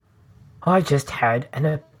I just had an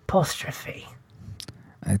apostrophe.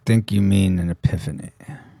 I think you mean an epiphany.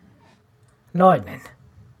 Lightning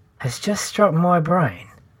has just struck my brain.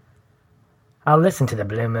 I'll listen to the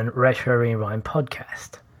bloomin' Retro Rewind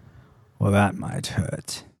podcast. Well, that might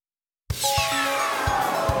hurt.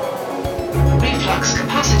 Reflux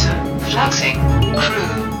capacitor, fluxing,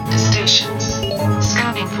 crew, to stations,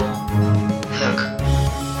 scanning for Hook,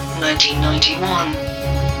 1991.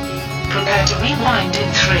 Prepare to rewind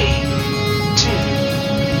in 3, 2,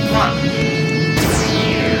 1.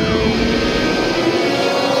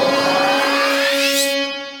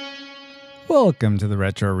 Welcome to the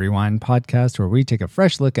Retro Rewind podcast, where we take a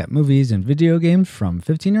fresh look at movies and video games from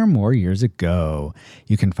 15 or more years ago.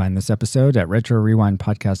 You can find this episode at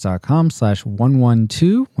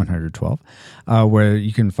retrorewindpodcast.com/112, where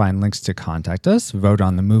you can find links to contact us, vote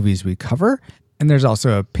on the movies we cover, and there's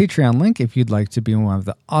also a Patreon link if you'd like to be one of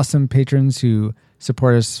the awesome patrons who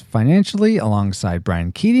support us financially alongside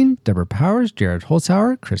Brian Keating, Deborah Powers, Jared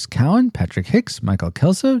Holzhauer, Chris Cowan, Patrick Hicks, Michael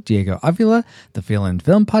Kelso, Diego Avila, the Feel and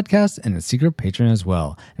Film Podcast, and a secret patron as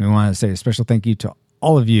well. And we want to say a special thank you to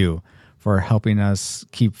all of you for helping us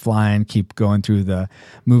keep flying, keep going through the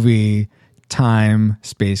movie time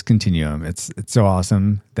space continuum. It's so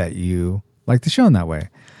awesome that you like the show in that way.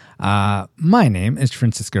 My name is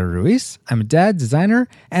Francisco Ruiz. I'm a dad, designer,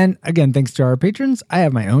 and again, thanks to our patrons, I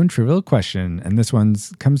have my own trivial question, and this one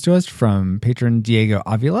comes to us from patron Diego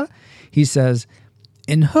Avila. He says,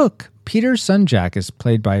 in Hook, Peter's son Jack is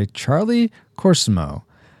played by Charlie Corsimo.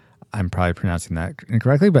 I'm probably pronouncing that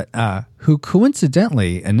incorrectly, but who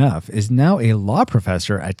coincidentally enough is now a law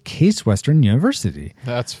professor at Case Western University.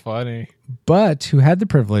 That's funny. But who had the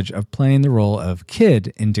privilege of playing the role of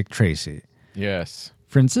Kid in Dick Tracy. Yes.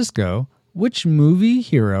 Francisco, which movie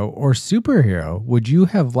hero or superhero would you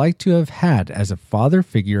have liked to have had as a father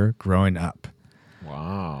figure growing up?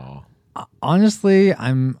 Wow. Honestly, I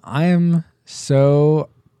am so,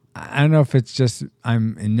 I don't know if it's just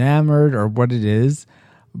I'm enamored or what it is,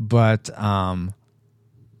 but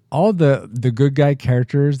all the good guy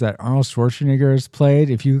characters that Arnold Schwarzenegger has played,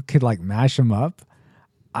 if you could like mash them up,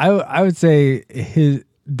 I would say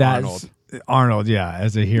Arnold, yeah,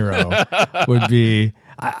 as a hero would be.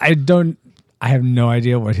 I have no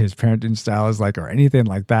idea what his parenting style is like or anything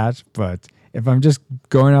like that. But if I'm just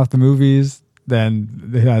going off the movies, then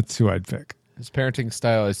that's who I'd pick. His parenting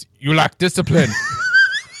style is, you lack discipline.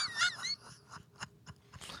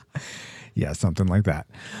 Yeah, something like that.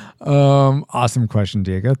 Awesome question,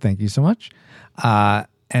 Diego. Thank you so much.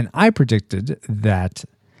 And I predicted that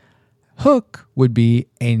Hook would be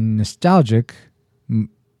a nostalgic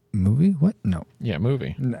movie? What? No. Yeah,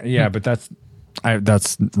 movie. Yeah, but that's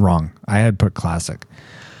wrong. I had put classic.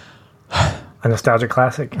 A nostalgic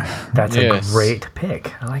classic? That's a great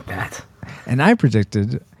pick. I like that. And I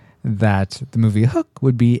predicted that the movie Hook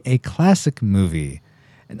would be a classic movie.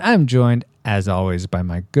 And I'm joined, as always, by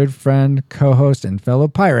my good friend, co-host, and fellow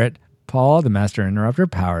pirate, Paul, the Master Interrupter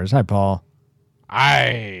Powers. Hi, Paul.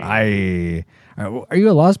 Aye. Are you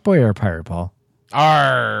a Lost Boy or a pirate, Paul?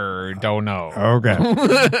 Don't know. Okay.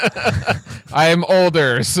 I am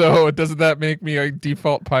older, so doesn't that make me a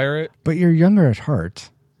default pirate? But you're younger at heart.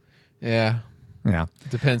 Yeah. Yeah.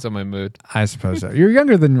 Depends on my mood. I suppose so. You're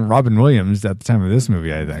younger than Robin Williams at the time of this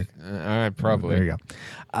movie, I think. All right, probably. There you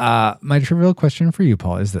go. My trivial question for you,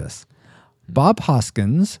 Paul, is this. Bob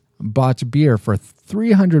Hoskins bought beer for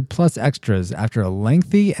 300 plus extras after a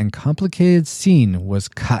lengthy and complicated scene was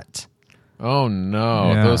cut. Oh,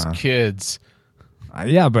 no. Yeah. Those kids.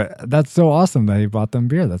 Yeah, but that's so awesome that he bought them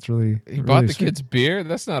beer. That's really He bought the sweet. kids beer?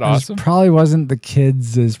 That's not It awesome. probably wasn't the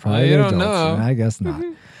kids. It's probably You the don't adults. know. I guess not.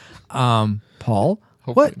 Paul,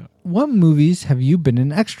 Hopefully not. what movies have you been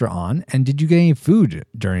an extra on, and did you get any food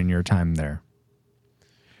during your time there?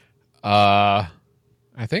 I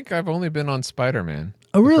think I've only been on Spider-Man.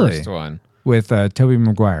 Oh, really? The first one. With Tobey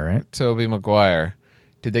Maguire, right? Tobey Maguire.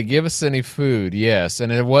 Did they give us any food? Yes.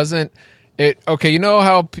 And it wasn't... Okay, you know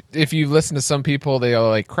how if you listen to some people, they are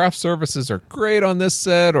like, craft services are great on this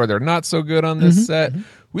set, or they're not so good on this set. Mm-hmm.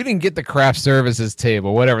 We didn't get the craft services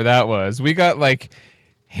table, whatever that was. We got like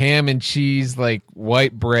ham and cheese, like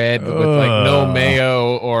white bread with like no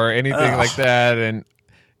mayo or anything like that,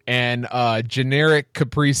 and generic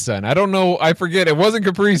Capri Sun. I don't know. I forget. It wasn't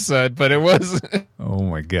Capri Sun, but it was. Oh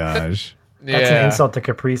my gosh. That's an insult to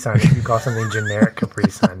Capri Sun if you call something generic Capri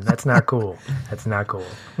Sun. That's not cool. That's not cool.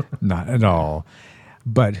 Not at all.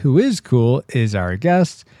 But who is cool is our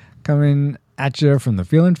guest coming at you from the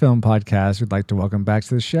Feel and Film Podcast. We'd like to welcome back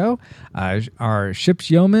to the show our ship's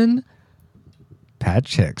yeoman,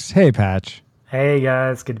 Patch Hicks. Hey, Patch. Hey,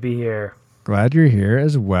 guys. Good to be here. Glad you're here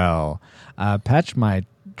as well. Patch, my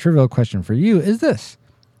trivial question for you is this.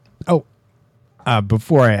 Oh,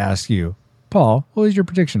 before I ask you, Paul, what was your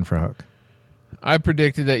prediction for Hook? I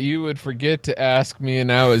predicted that you would forget to ask me,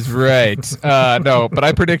 and I was right. No, but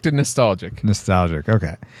I predicted nostalgic. Nostalgic,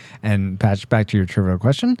 okay. And Patch, back to your trivial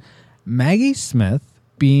question. Maggie Smith,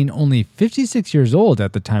 being only 56 years old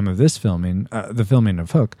at the time of this filming, the filming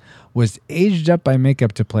of Hook, was aged up by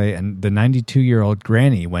makeup to play the 92-year-old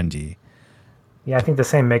Granny Wendy. Yeah, I think the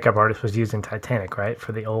same makeup artist was used in Titanic, right?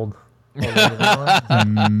 For the old one?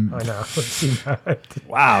 Oh, no. Let's see.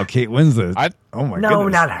 Wow, Kate Winslet. Oh, my No,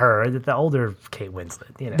 goodness. not her. The older Kate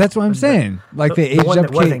Winslet. You know. That's what I'm saying. Like, they aged one up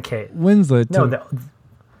that wasn't Kate. Winslet.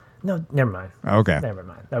 No, never mind. Okay. Never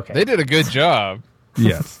mind. Okay. They did a good job.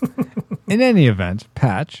 Yes. In any event,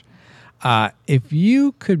 Patch, if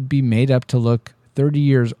you could be made up to look 30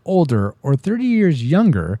 years older or 30 years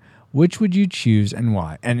younger, which would you choose and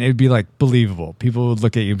why? And it'd be like believable. People would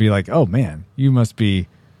look at you and be like, oh man, you must be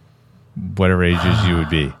whatever ages you would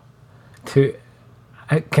be.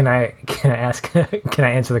 Can I ask? Can I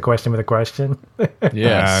answer the question with a question?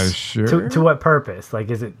 Yes. Sure. To what purpose? Like,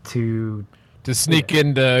 is it to sneak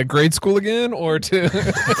into grade school again, or to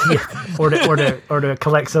or to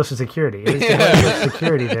collect Social Security? If it's to collect Social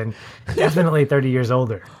Security, then definitely 30 years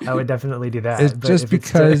older. I would definitely do that. It's But just if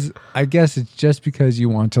because I guess it's just because you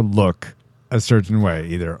want to look a certain way,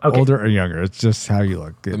 either older or younger. It's just how you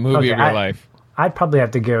look. the movie of your life? I'd probably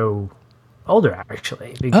have to go older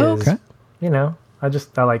actually, because you know, I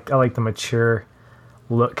like the mature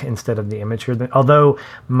look instead of the immature. Although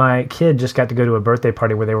my kid just got to go to a birthday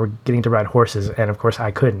party where they were getting to ride horses, and of course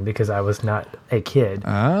I couldn't because I was not a kid.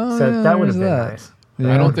 Oh, so yeah, that would have been that. nice.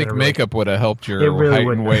 Yeah. I don't think makeup would have helped your It really height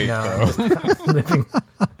wouldn't. and weight. No.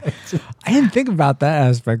 I didn't think about that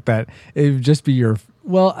aspect, that it would just be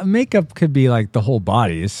makeup could be like the whole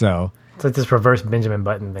body. So It's like this reverse Benjamin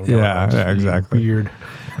Button thing. going on. yeah, exactly. Weird.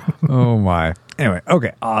 Oh my. Anyway,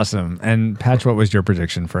 okay, awesome. And Patch, what was your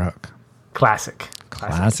prediction for Hook? Classic.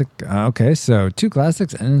 Okay, so 2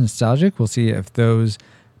 classics and a nostalgic. We'll see if those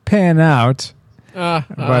pan out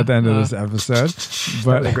by the end of this episode.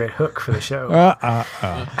 That was a great hook for the show.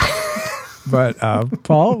 But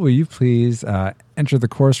Paul, will you please enter the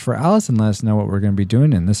course for Alice and let us know what we're going to be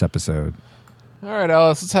doing in this episode? All right,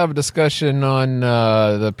 Alice, let's have a discussion on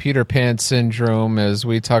the Peter Pan syndrome as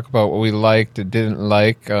we talk about what we liked and didn't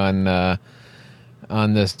like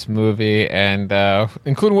on this movie, and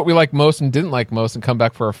including what we liked most and didn't like most, and come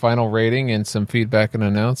back for our final rating and some feedback and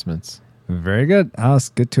announcements. Very good. Alice,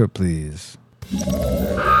 get to it, please. Alert!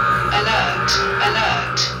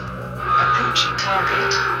 Approaching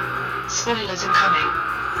target. Spoilers incoming.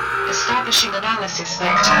 Establishing analysis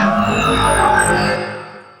vector.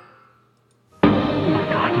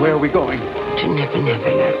 Where are we going? To Never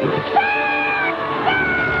Neverland.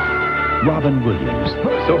 Robin Williams.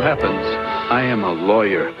 So happens I am a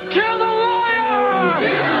lawyer. Kill the lawyer!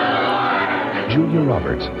 Julia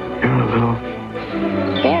Roberts. Hello.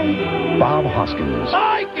 Barry. Bob Hoskins.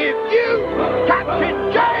 I give you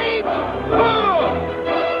Captain James!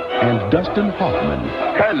 And Dustin Hoffman.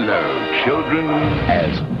 Hello, children.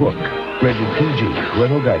 As Hook. Rated PG.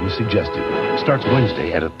 Parental guidance suggested. Starts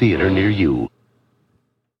Wednesday at a theater near you.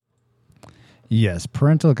 Yes,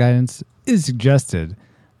 parental guidance is suggested,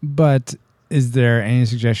 but is there any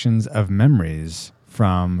suggestions of memories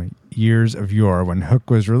from years of yore when Hook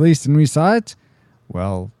was released and we saw it?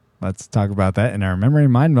 Well, let's talk about that in our Memory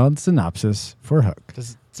Mind Meld synopsis for Hook.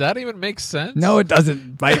 Does that even make sense? No, it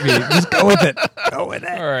doesn't. Bite me. Just go with it. Go with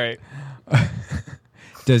it. All right.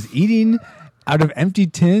 Does eating out of empty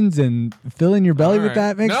tins and filling your belly All with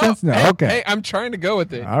right. that make sense? No. Hey, Okay. Hey, I'm trying to go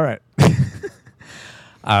with it. All right.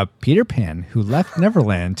 Peter Pan, who left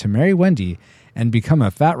Neverland to marry Wendy and become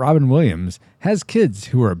a fat Robin Williams, has kids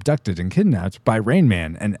who were abducted and kidnapped by Rain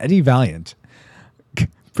Man and Eddie Valiant.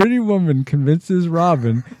 Pretty Woman convinces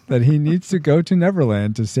Robin that he needs to go to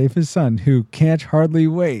Neverland to save his son, who can't hardly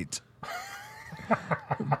wait.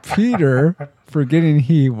 Peter, forgetting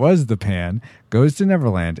he was the Pan, goes to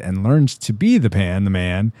Neverland and learns to be the Pan, the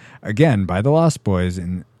man, again by the Lost Boys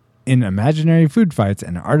in imaginary food fights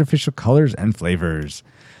and artificial colors and flavors.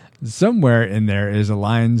 Somewhere in there is a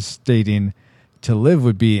line stating, "To live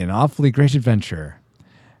would be an awfully great adventure."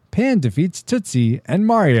 Pan defeats Tootsie and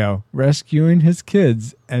Mario, rescuing his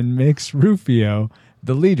kids, and makes Rufio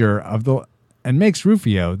the leader of the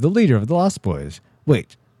Lost Boys.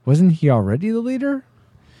 Wait, wasn't he already the leader?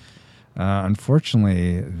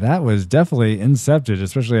 Unfortunately, that was definitely incepted,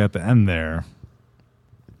 especially at the end there.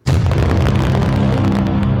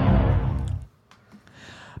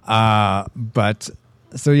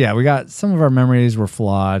 So yeah, we got some of our memories were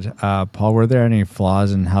flawed. Paul, were there any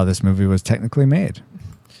flaws in how this movie was technically made?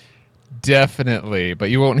 Definitely, but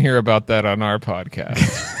you won't hear about that on our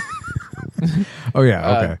podcast. Oh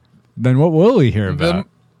yeah, okay. Then what will we hear about?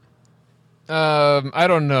 I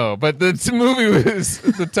don't know, but the movie was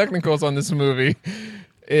the technicals on this movie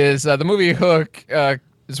is the movie Hook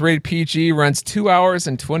is rated PG, runs 2 hours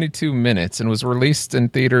and 22 minutes, and was released in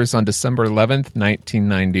theaters on December 11th,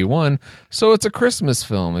 1991. So it's a Christmas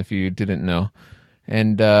film, if you didn't know,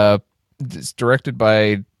 and it's directed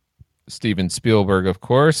by Steven Spielberg, of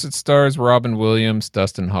course. It stars Robin Williams,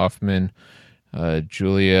 Dustin Hoffman,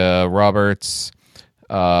 Julia Roberts,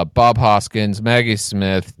 Bob Hoskins, Maggie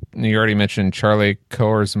Smith. You already mentioned Charlie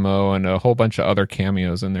Korsmo, and a whole bunch of other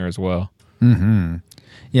cameos in there as well. Mm-hmm.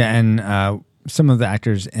 Yeah, and some of the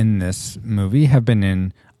actors in this movie have been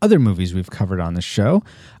in other movies we've covered on the show.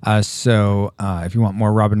 So if you want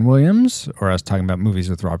more Robin Williams, or us talking about movies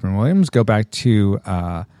with Robin Williams, go back to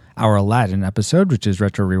our Aladdin episode, which is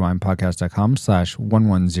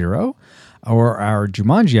retrorewindpodcast.com/110, or our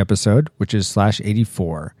Jumanji episode, which is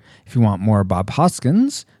 /84. If you want more Bob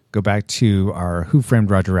Hoskins, go back to our Who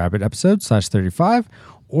Framed Roger Rabbit episode /35,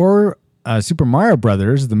 or Super Mario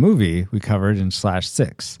Brothers, the movie we covered in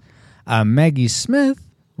 /6. Maggie Smith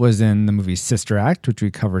was in the movie Sister Act, which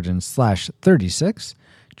we covered in /36.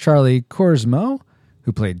 Charlie Korsmo,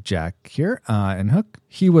 who played Jack here in Hook,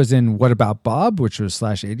 he was in What About Bob, which was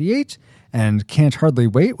 /88, and Can't Hardly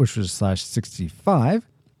Wait, which was /65.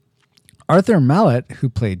 Arthur Mallet, who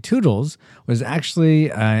played Toodles, was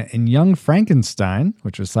actually in Young Frankenstein,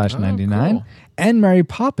 which was /99, cool. and Mary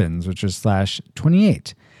Poppins, which was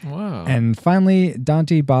 /28. Wow. And finally,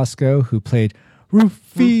 Dante Bosco, who played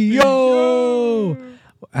Rufio,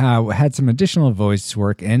 had some additional voice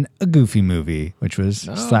work in A Goofy Movie, which was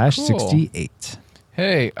 /68.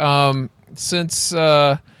 Hey, since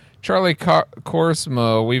Charlie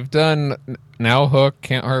Korsmo, we've done Now Hook,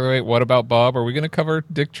 Can't Hardly Wait, What About Bob? Are we going to cover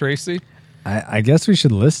Dick Tracy? I guess we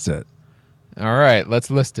should list it. All right, let's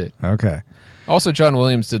list it. Okay. Also, John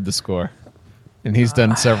Williams did the score, and he's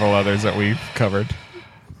done several others that we've covered.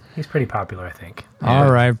 He's pretty popular, I think. All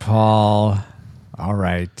right, Paul. All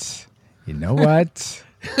right. You know what?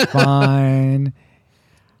 Fine.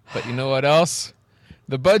 But you know what else?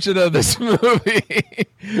 The budget of this movie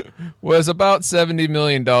was about $70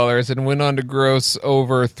 million and went on to gross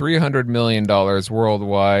over $300 million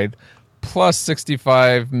worldwide, plus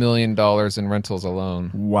 $65 million in rentals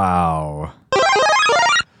alone. Wow.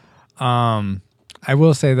 I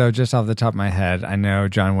will say, though, just off the top of my head, I know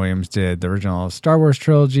John Williams did the original Star Wars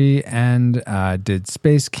trilogy and did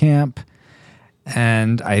Space Camp.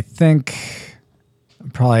 And I think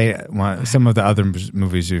probably some of the other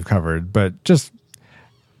movies we've covered. But just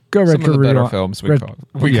go Some of the better films we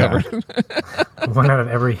covered. 1 out of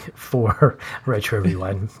every 4 Retro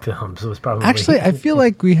Rewind films was probably... Actually, I feel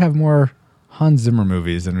like we have more Hans Zimmer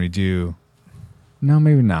movies than we do... No,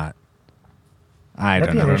 maybe not. I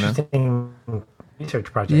don't know. That'd be an interesting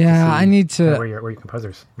research project. Yeah, to see I need to... Where your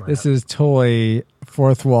composers line This up. is totally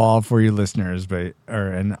fourth wall for you listeners, but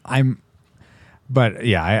I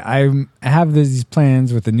have these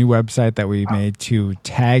plans with the new website that we made to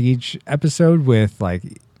tag each episode with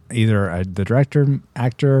like either the director,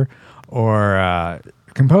 actor, or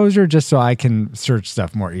composer, just so I can search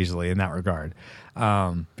stuff more easily in that regard.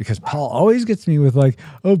 Because Paul always gets me with like,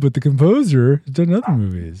 oh, but the composer has done other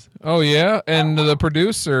movies. Oh, yeah. And the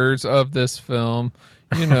producers of this film,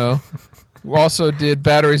 also did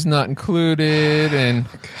Batteries Not Included. And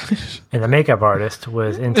the makeup artist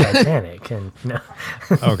was in Titanic. And no.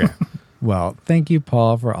 Okay. Well, thank you,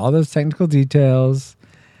 Paul, for all those technical details.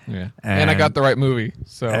 Yeah. And I got the right movie.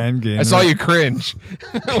 So Endgame. I saw you cringe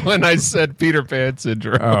when I said Peter Pan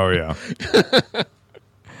syndrome. Oh, yeah.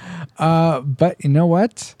 But you know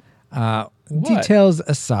what? Details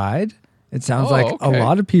aside, it sounds like a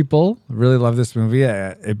lot of people really love this movie,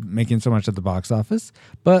 making so much at the box office.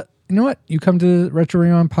 But you know what? You come to the Retro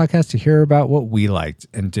Rewind podcast to hear about what we liked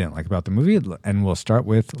and didn't like about the movie. And we'll start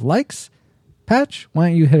with likes. Patch, why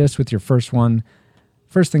don't you hit us with your first one?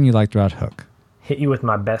 First thing you liked about Hook. Hit you with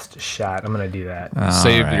my best shot. I'm going to do that.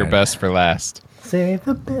 Save your best for last. Save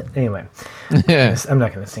the bit. Anyway, I'm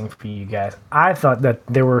not going to sing for you guys. I thought that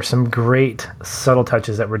there were some great subtle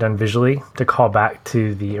touches that were done visually to call back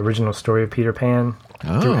to the original story of Peter Pan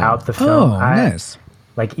throughout the film. Nice.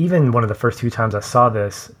 Like, even one of the first few times I saw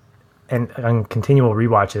this, and on continual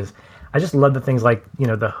rewatches, I just love the things like,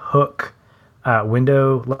 the hook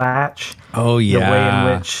window latch. Oh, yeah. The way in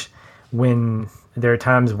which, when there are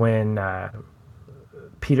times when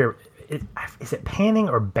Peter... Is it panning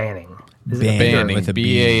or banning? Banning with a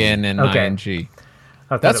B-A-N-N-I-N-G.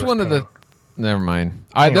 Okay. That's one of the Never mind.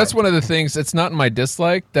 That's one of the things. It's not my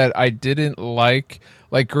dislike that I didn't like.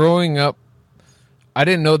 Like growing up, I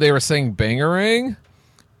didn't know they were saying bangarang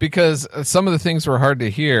because some of the things were hard to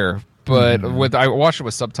hear. But I watched it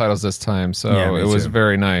with subtitles this time, so it was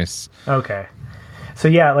very nice. Okay, so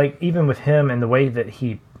yeah, like even with him and the way that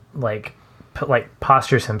he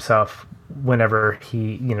postures himself whenever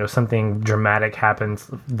he something dramatic happens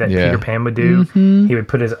that Peter Pan would do, he would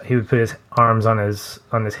put his arms on his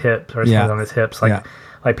hips or his hands on his hips like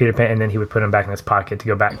Peter Pan, and then he would put them back in his pocket to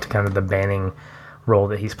go back to kind of the Banning role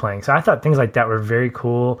that he's playing. So I thought things like that were very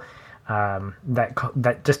cool.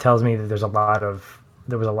 That just tells me that there was a lot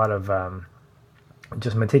of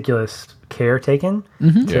just meticulous care taken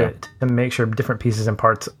to make sure different pieces and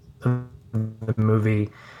parts of the movie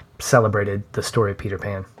celebrated the story of Peter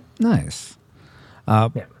Pan. Nice.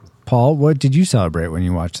 Paul, what did you celebrate when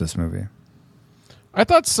you watched this movie? I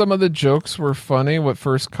thought some of the jokes were funny. What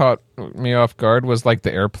first caught me off guard was like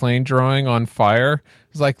the airplane drawing on fire.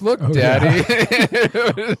 It's like, look, Daddy.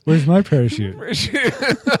 Yeah. Where's my parachute?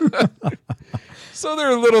 So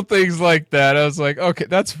there are little things like that. I was like, okay,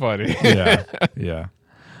 that's funny. Yeah.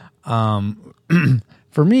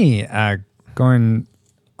 For me, going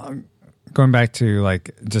back to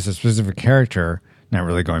like just a specific character, not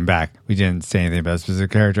really going back. We didn't say anything about a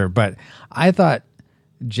specific character, but I thought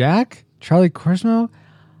Jack, Charlie Korsmo,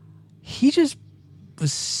 he just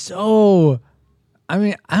was so... I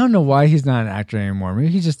mean, I don't know why he's not an actor anymore. Maybe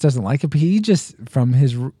he just doesn't like it, but he just, from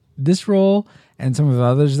this role and some of the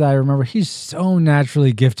others that I remember, he's so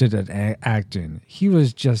naturally gifted at acting. He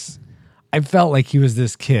was just... I felt like he was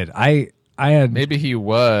this kid. I had... Maybe he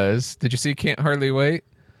was. Did you see Can't Hardly Wait?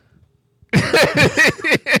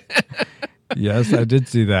 Yes, I did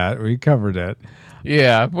see that. We covered it.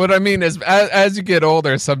 Yeah, what I mean is, as you get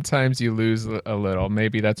older, sometimes you lose a little.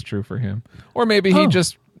 Maybe that's true for him, or maybe he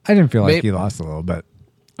just. I didn't feel like he lost a little bit.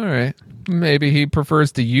 All right, maybe he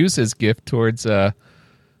prefers to use his gift towards the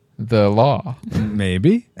law.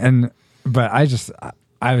 Maybe, but I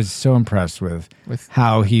was so impressed with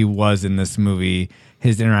how he was in this movie.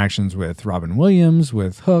 His interactions with Robin Williams,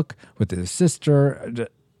 with Hook, with his sister.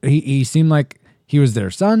 He seemed like he was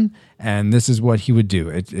their son, and this is what he would do.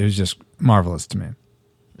 It was just marvelous to me.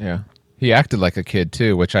 Yeah. He acted like a kid,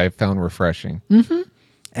 too, which I found refreshing. Mm-hmm.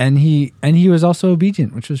 And he was also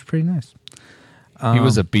obedient, which was pretty nice. He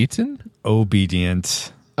was obedient?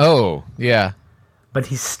 Obedient. Oh, yeah. But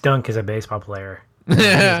he stunk as a baseball player. He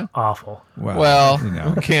was awful. Well,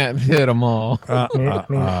 you can't hit them all.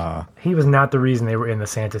 He was not the reason they were in the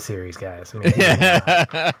Santa series, guys. I mean,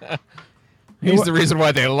 He's the reason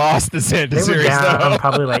why they lost the Santa series. They were down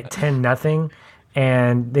probably like 10-0,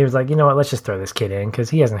 and they was like, you know what? Let's just throw this kid in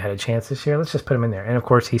because he hasn't had a chance this year. Let's just put him in there. And of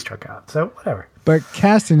course, he struck out. So whatever. But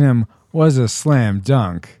casting him was a slam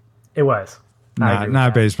dunk. It was. Not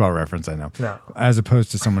a baseball reference, I know. No. As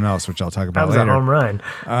opposed to someone else, which I'll talk about later. That was a home run.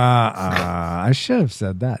 I should have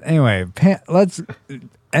said that. Anyway, let's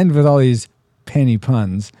end with all these penny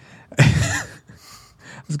puns.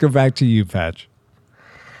 Let's go back to you, Patch.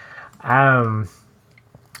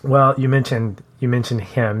 Well, you mentioned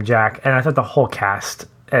him, Jack, and I thought the whole cast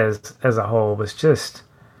as a whole was just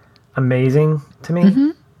amazing to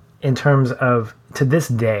me. In terms of, to this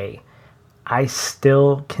day, I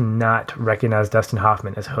still cannot recognize Dustin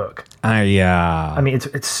Hoffman as Hook. Yeah. I mean,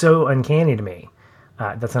 it's so uncanny to me.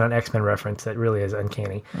 That's not an X-Men reference. That really is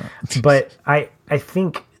uncanny. But I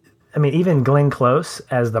think, I mean, even Glenn Close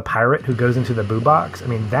as the pirate who goes into the boo box. I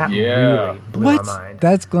mean, that really blew my mind.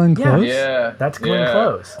 That's Glenn Close? Yeah. That's Glenn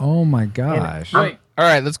Close. Oh my gosh. Wait. All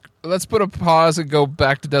right, let's put a pause and go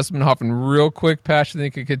back to Dustin Hoffman real quick, Patch, and then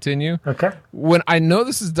you can continue. Okay. When I know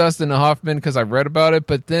this is Dustin Hoffman because I read about it,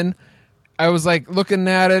 but then I was like looking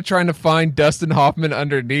at it, trying to find Dustin Hoffman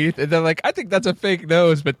underneath, and then like, I think that's a fake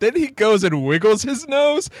nose, but then he goes and wiggles his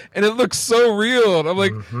nose, and it looks so real. And I'm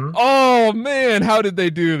like, oh man, how did they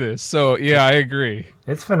do this? So yeah, I agree.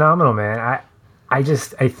 It's phenomenal, man. I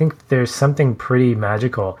think there's something pretty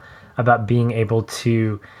magical about being able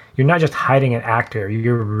to. You're not just hiding an actor;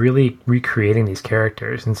 you're really recreating these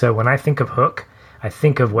characters. And so when I think of Hook, I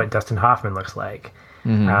think of what Dustin Hoffman looks like.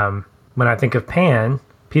 When I think of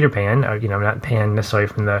Peter Pan, not Pan necessarily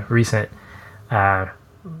from the recent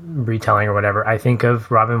retelling or whatever, I think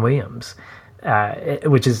of Robin Williams,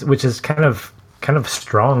 which is kind of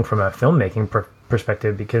strong from a filmmaking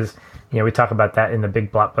perspective because we talk about that in the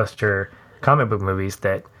big blockbuster comic book movies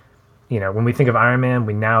that when we think of Iron Man,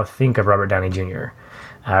 we now think of Robert Downey Jr.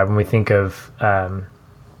 When we think of other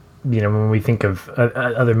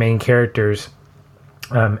main characters,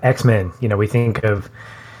 X-Men, we think of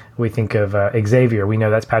We think of Xavier, we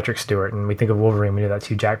know that's Patrick Stewart, and we think of Wolverine, we know that's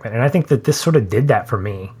Hugh Jackman. And I think that this sort of did that for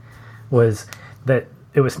me, was that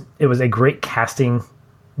it was a great casting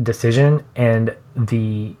decision, and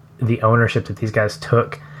the ownership that these guys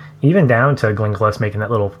took, even down to Glenn Close making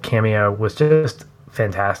that little cameo, was just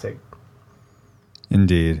fantastic.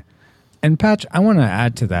 Indeed. And Patch, I want to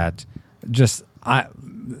add to that,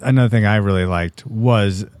 another thing I really liked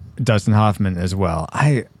was Dustin Hoffman as well.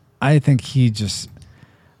 I think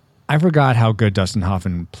I forgot how good Dustin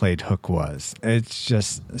Hoffman played Hook was. It's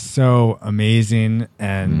just so amazing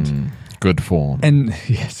and good form. And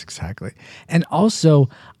yes, exactly. And also,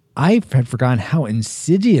 I had forgotten how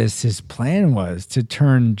insidious his plan was to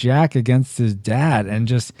turn Jack against his dad, and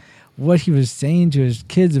just what he was saying to his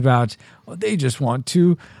kids about, they just want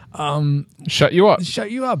to shut you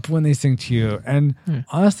up when they sing to you. And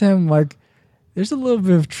honestly, I'm like, there's a little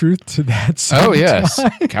bit of truth to that. Sometimes. Oh, yes.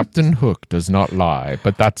 Captain Hook does not lie,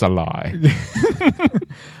 but that's a lie.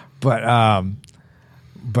 But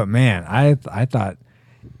man, I thought,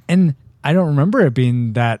 and I don't remember it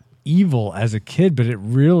being that evil as a kid, but it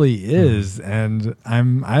really is. And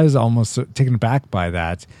I was almost taken aback by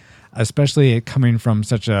that, especially it coming from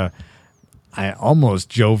such a almost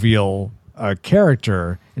jovial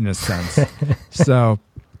character in a sense. So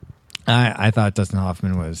I thought Dustin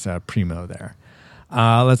Hoffman was primo there.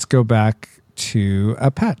 Let's go back to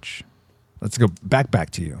Patch. Let's go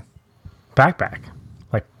back to you. Back.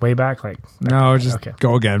 Like way back? Like no, just okay.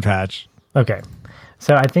 Go again, Patch. Okay.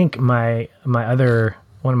 So I think one of my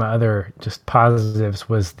other just positives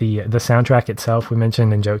was the soundtrack itself. We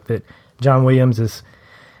mentioned and joked that John Williams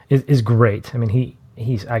is great. I mean,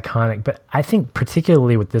 he's iconic, but I think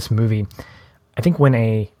particularly with this movie, I think when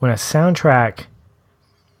a soundtrack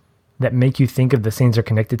that make you think of the scenes they're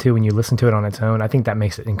connected to when you listen to it on its own, I think that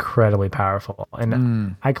makes it incredibly powerful.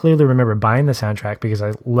 And I clearly remember buying the soundtrack because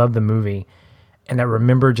I love the movie, and I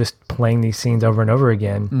remember just playing these scenes over and over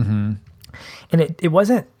again. Mm-hmm. And it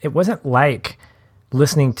wasn't like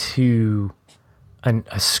listening to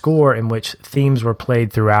a score in which themes were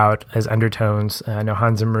played throughout as undertones. I know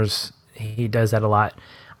Hans Zimmer's, he does that a lot.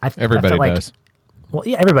 Everybody does. Well,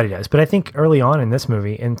 yeah, everybody does. But I think early on in this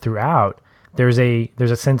movie and throughout, there's a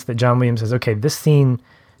sense that John Williams says, okay, this scene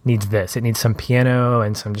needs this. It needs some piano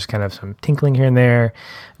and some tinkling here and there.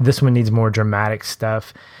 This one needs more dramatic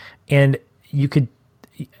stuff. And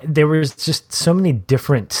there was just so many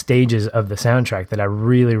different stages of the soundtrack that I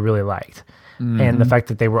really, really liked. Mm-hmm. And the fact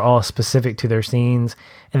that they were all specific to their scenes,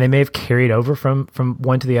 and they may have carried over from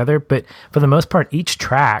one to the other, but for the most part, each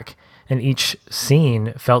track and each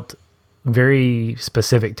scene felt very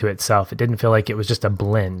specific to itself. It didn't feel like it was just a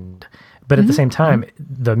blend. But at the same time,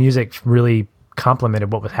 the music really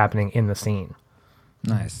complemented what was happening in the scene.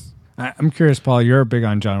 Nice. I'm curious, Paul, you're big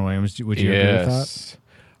on John Williams. Would you agree with that?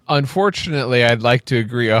 Unfortunately, I'd like to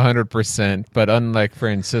agree 100%, but unlike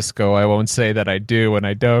Francisco, I won't say that I do when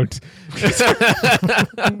I don't. That's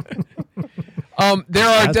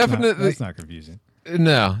not confusing.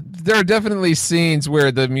 No, there are definitely scenes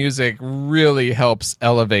where the music really helps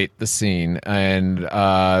elevate the scene, and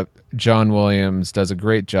John Williams does a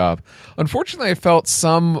great job. Unfortunately, I felt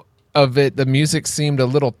some of it, the music seemed a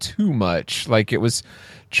little too much, like it was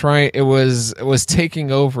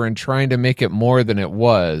taking over and trying to make it more than it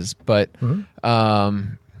was. But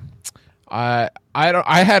I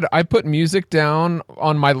put music down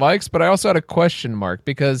on my likes, but I also had a question mark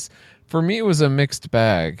because for me it was a mixed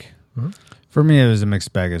bag. Mm-hmm. For me, it was a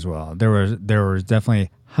mixed bag as well. There was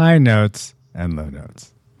definitely high notes and low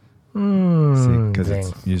notes. Because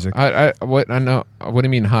it's music. What do you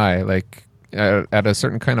mean high? Like at a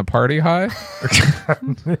certain kind of party high?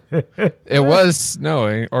 It was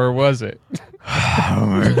snowing, or was it? Oh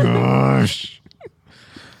my gosh!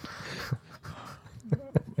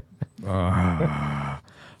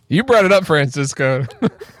 You brought it up, Francisco.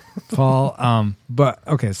 Paul, but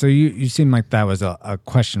okay, so you seem like that was a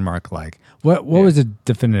question mark. Like, what was a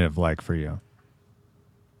definitive like for you?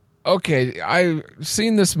 Okay, I've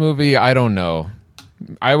seen this movie, I don't know,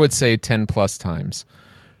 I would say 10 plus times.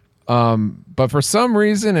 But for some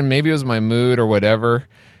reason, and maybe it was my mood or whatever,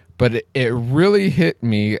 but it really hit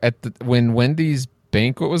me when Wendy's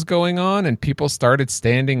banquet was going on and people started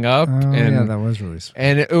standing up. Yeah, that was really sweet.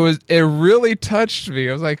 And it really touched me.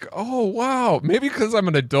 I was like, oh wow, maybe because I'm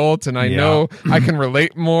an adult and I know I can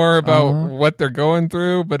relate more about what they're going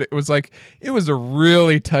through, but it was a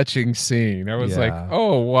really touching scene. I was like,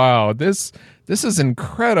 oh wow, this is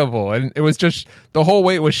incredible. And it was just the whole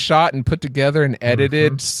way it was shot and put together and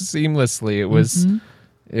edited seamlessly.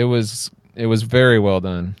 It was very well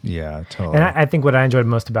done. Yeah, totally. And I think what I enjoyed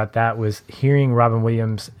most about that was hearing Robin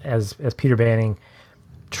Williams as Peter Banning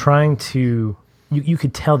trying to. You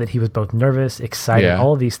could tell that he was both nervous, excited,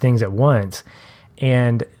 all of these things at once.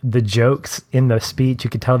 And the jokes in the speech, you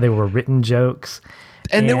could tell they were written jokes.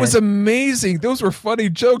 And it was amazing. Those were funny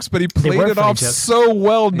jokes, but he played it off so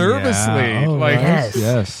well nervously. Yeah. Oh, like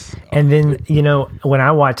yes. And then, you know, when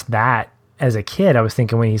I watched that as a kid, I was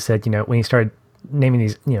thinking when he said, you know, when he started naming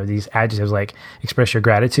these, you know, these adjectives like express your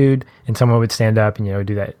gratitude, and someone would stand up and, you know,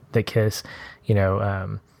 do that kiss, you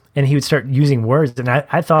know, and he would start using words. And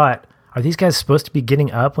I thought, are these guys supposed to be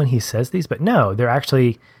getting up when he says these? But no, they're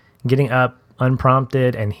actually getting up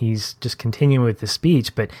unprompted, and he's just continuing with the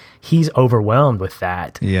speech, but he's overwhelmed with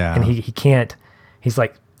that. Yeah. And he can't, he's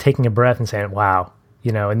like taking a breath and saying, wow,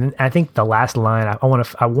 you know. And then I think the last line, I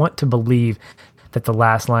want to believe that the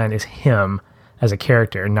last line is him as a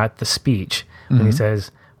character, not the speech, when he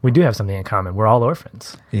says, we do have something in common. We're all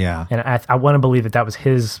orphans. Yeah. And I want to believe that was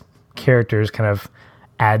his character's kind of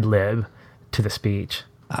ad lib to the speech,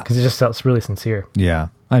 because it just felt really sincere. Yeah,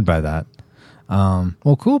 I'd buy that.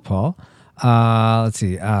 Well, cool, Paul. Let's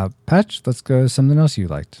see. Patch, let's go to something else you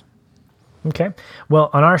liked. Okay. Well,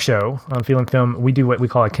 on our show, on Feeling Film, we do what we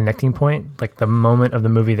call a connecting point, like the moment of the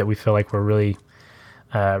movie that we feel like we're really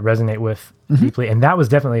resonate with deeply. And that was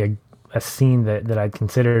definitely a scene that I'd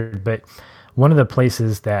considered. But one of the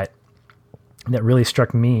places that really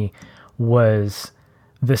struck me was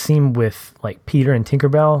the scene with like Peter and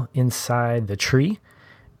Tinkerbell inside the tree.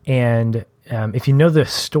 And if you know the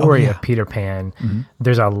story of Peter Pan,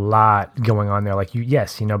 there's a lot going on there. Like you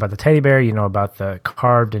know about the teddy bear, you know about the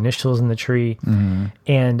carved initials in the tree.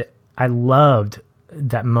 And I loved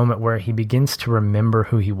that moment where he begins to remember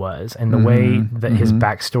who he was, and the way that his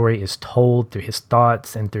backstory is told through his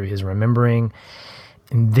thoughts and through his remembering.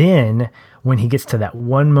 And then when he gets to that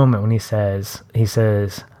one moment when he says,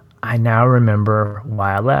 I now remember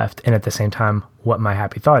why I left, and at the same time, what my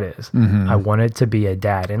happy thought is. I wanted to be a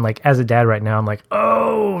dad. And like, as a dad right now, I'm like,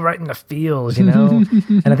 oh, right in the feels, you know?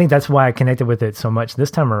 And I think that's why I connected with it so much this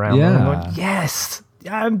time around. Yeah. I'm going, yes,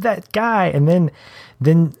 I'm that guy. And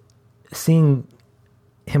then seeing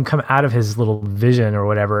him come out of his little vision or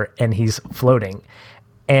whatever, and he's floating.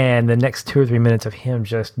 And the next 2 or 3 minutes of him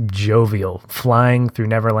just jovial, flying through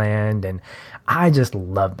Neverland. And I just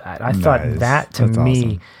love that. I thought that to me,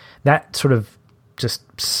 awesome. That sort of just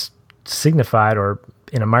signified, or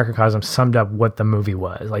in a microcosm, summed up what the movie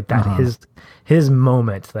was. Like that, his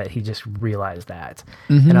moment that he just realized that.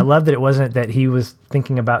 And I love that it wasn't that he was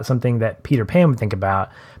thinking about something that Peter Pan would think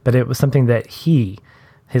about, but it was something that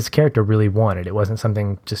his character really wanted. It wasn't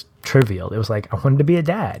something just trivial. It was like, I wanted to be a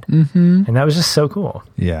dad. And that was just so cool.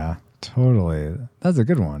 Yeah, totally. That's a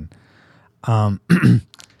good one.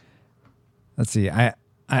 Let's see.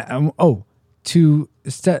 To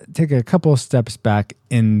take a couple of steps back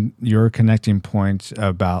in your connecting point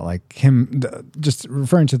about like him, just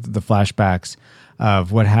referring to the flashbacks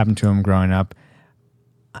of what happened to him growing up.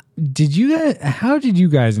 How did you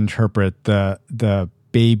guys interpret the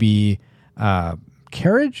baby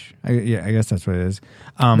carriage? I guess that's what it is.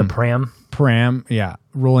 The pram, yeah,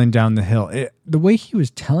 rolling down the hill. The way he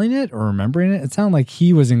was telling it or remembering it, it sounded like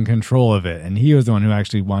he was in control of it, and he was the one who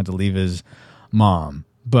actually wanted to leave his mom.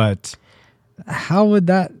 But how would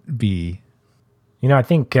that be? You know, I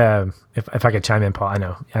think if I could chime in, Paul, I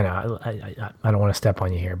know, I don't want to step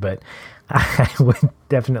on you here, but I would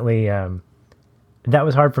definitely. That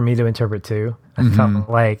was hard for me to interpret too. I felt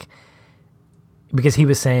like, because he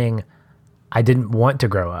was saying, I didn't want to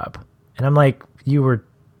grow up, and I'm like, you were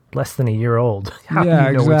less than a year old. How do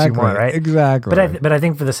you know what you want, right? Exactly. But I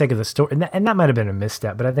think for the sake of the story, and that might have been a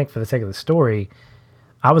misstep, but I think for the sake of the story,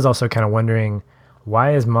 I was also kind of wondering,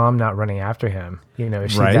 why is mom not running after him? You know,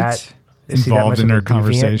 is she that involved in her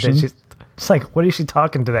conversation? It's like, what is she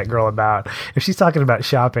talking to that girl about? If she's talking about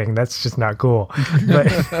shopping, that's just not cool.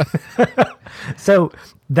 But so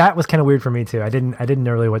that was kind of weird for me too. I didn't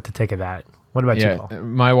know really what to take of that. What about you, Paul?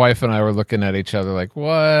 My wife and I were looking at each other like,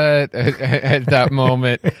 what? at that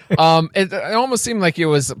moment. It almost seemed like it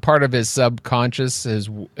was part of his subconscious,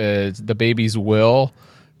 the baby's will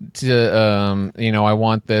to, I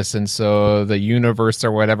want this. And so the universe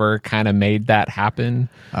or whatever kind of made that happen.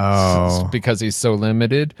 Oh. Because he's so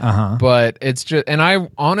limited. But it's just, and I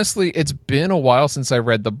honestly, it's been a while since I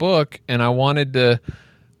read the book, and I wanted to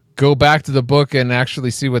go back to the book and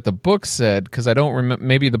actually see what the book said, because I don't remember.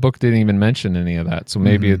 Maybe the book didn't even mention any of that. So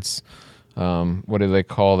maybe it's, what do they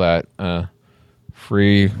call that?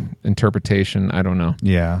 Free interpretation. I don't know.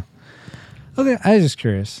 Yeah. Okay. I was just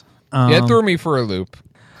curious. It threw me for a loop.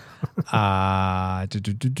 You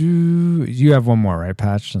have one more, right,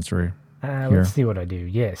 Patch? Since we're here. Let's see what I do.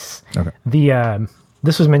 Yes. Okay.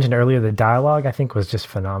 This was mentioned earlier. The dialogue, I think, was just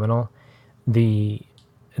phenomenal. The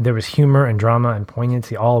there was humor and drama and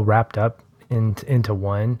poignancy all wrapped up into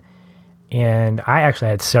one. And I actually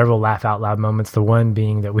had several laugh out loud moments. The one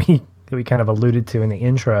being that we kind of alluded to in the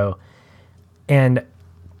intro. And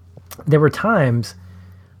there were times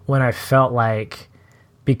when I felt like,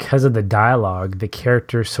 because of the dialogue, the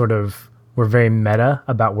characters sort of were very meta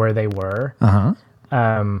about where they were.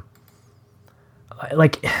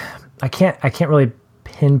 Like I can't really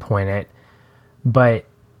pinpoint it, but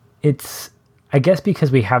it's, I guess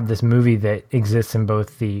because we have this movie that exists in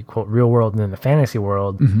both the quote real world and then the fantasy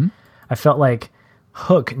world. I felt like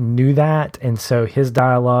Hook knew that, and so his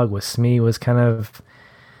dialogue with Smee was kind of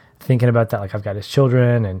thinking about that, like, I've got his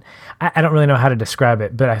children, and I don't really know how to describe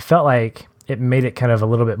it, but I felt like it made it kind of a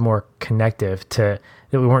little bit more connective to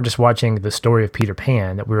that we weren't just watching the story of Peter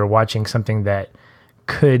Pan, that we were watching something that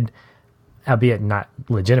could, albeit not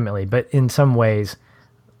legitimately, but in some ways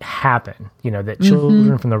happen, that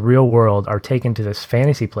children from the real world are taken to this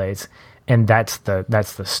fantasy place, and that's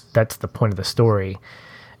the point of the story.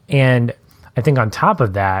 And I think on top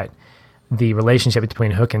of that, the relationship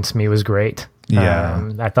between Hook and Smee was great.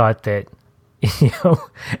 I thought that,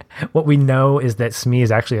 what we know is that Smee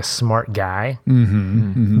is actually a smart guy,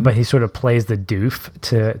 but he sort of plays the doof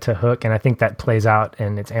to Hook, and I think that plays out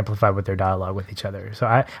and it's amplified with their dialogue with each other. So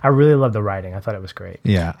I really love the writing. I thought it was great.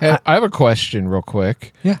 Yeah. Hey, I have a question real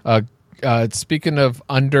quick. Yeah. Speaking of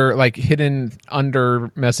hidden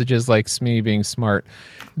under messages like Smee being smart,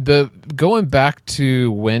 going back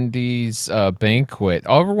to Wendy's banquet,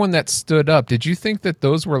 everyone that stood up, did you think that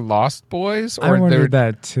those were Lost Boys? I wondered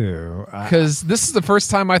that too. Because this is the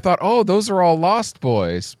first time I thought, oh, those are all Lost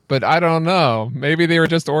Boys, but I don't know. Maybe they were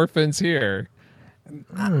just orphans here.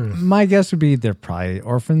 My guess would be they're probably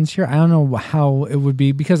orphans here. I don't know how it would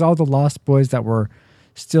be, because all the Lost Boys that were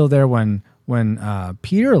still there when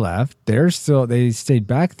Peter left, they stayed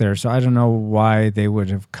back there. So I don't know why they would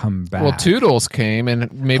have come back. Well, Toodles came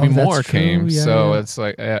and maybe more came. Yeah, so yeah. it's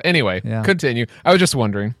like, anyway, continue. I was just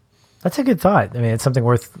wondering. That's a good thought. I mean, it's something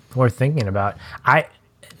worth thinking about.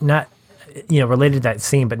 Related to that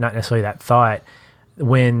scene, but not necessarily that thought.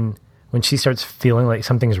 When she starts feeling like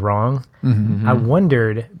something's wrong, I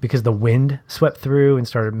wondered, because the wind swept through and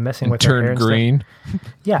started messing with her hair turned and green. Stuff.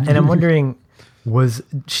 Yeah, and I'm wondering, was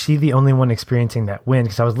she the only one experiencing that wind?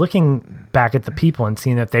 Because I was looking back at the people and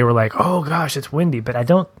seeing that they were like, "Oh gosh, it's windy," but I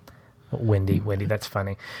don't. Windy. That's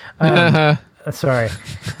funny. Sorry.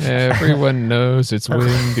 Everyone knows it's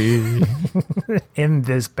windy in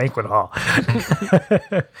this banquet hall.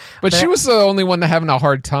 But she was the only one having a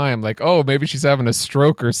hard time. Like, oh, maybe she's having a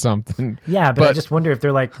stroke or something. Yeah, but I just wonder if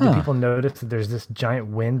they're like, do people notice that there's this giant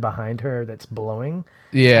wind behind her that's blowing?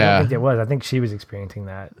 Yeah, I don't think it was. I think she was experiencing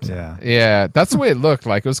that. So. Yeah. That's the way it looked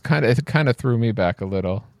like. It kind of threw me back a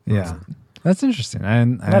little. Yeah, that's interesting.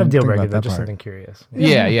 Not a deal breaker, though, just something curious.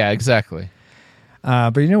 Yeah, exactly.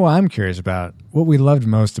 But you know what I'm curious about? What we loved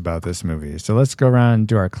most about this movie. So let's go around and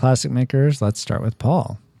do our classic makers. Let's start with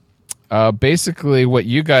Paul. Basically, what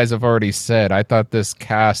you guys have already said. I thought this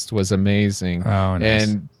cast was amazing. Oh, nice.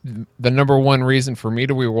 And the number one reason for me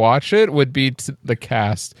to rewatch it would be the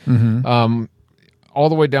cast. All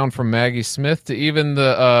the way down from Maggie Smith to even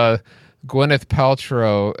the Gwyneth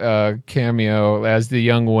Paltrow cameo as the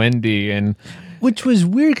young Wendy, and which was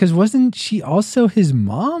weird because wasn't she also his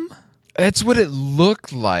mom? That's what it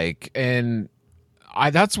looked like, and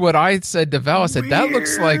that's what I said to Val. I said that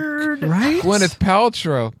looks like Gwyneth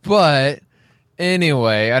Paltrow, but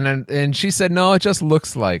anyway, and she said no, it just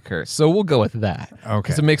looks like her. So we'll go with that. Okay,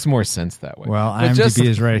 because it makes more sense that way. Well, IMDb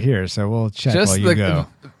is right here, so we'll check while you go.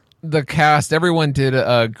 The cast, everyone did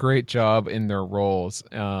a great job in their roles.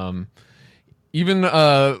 Even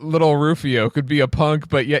little Rufio could be a punk,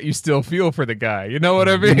 but yet you still feel for the guy. You know what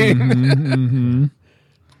I mean?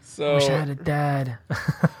 So, wish I had a dad.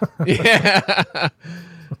 Yeah.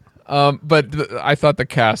 But I thought the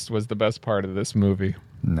cast was the best part of this movie.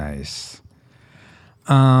 Nice.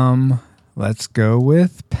 Let's go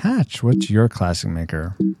with Patch. What's your classic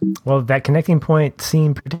maker? Well, that connecting point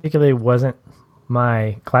scene particularly wasn't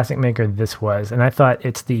my classic maker. This was, and I thought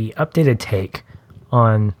it's the updated take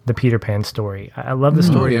on the Peter Pan story. I love the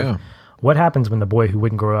story of what happens when the boy who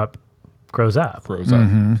wouldn't grow up grows up.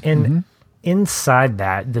 And inside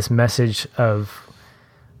that, this message of,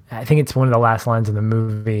 I think it's one of the last lines in the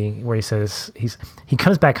movie where he says he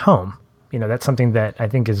comes back home. That's something that I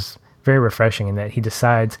think is very refreshing, in that he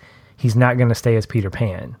decides he's not going to stay as Peter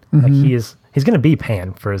Pan. Like he's going to be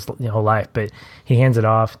Pan for his whole life, but he hands it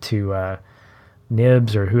off to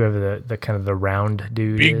Nibs or whoever the kind of the round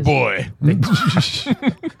dude Big is. Boy.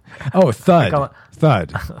 Oh, Thud.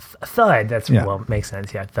 Thud. Thud. That's, well, makes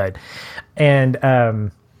sense. Yeah, Thud.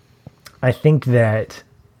 And I think that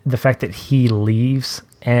the fact that he leaves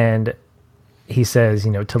and he says,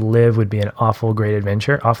 to live would be an awfully great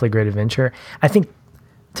adventure. I think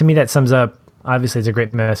to me that sums up, obviously it's a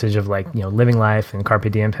great message of living life and carpe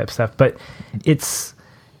diem type stuff, but it's,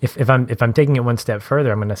 if I'm taking it one step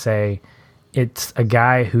further, I'm going to say it's a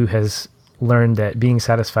guy who has learned that being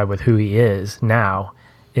satisfied with who he is now,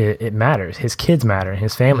 it matters. His kids matter and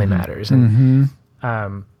his family matters. And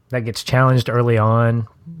that gets challenged early on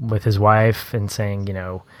with his wife and saying,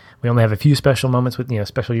 we only have a few special moments with,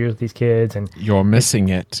 special years with these kids. And you're missing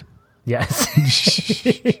it. Yes.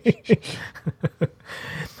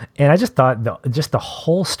 And I just thought the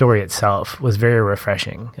whole story itself was very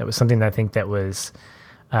refreshing. It was something that I think that was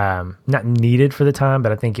not needed for the time,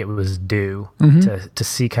 but I think it was due to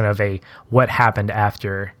see kind of what happened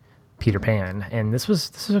after Peter Pan. And this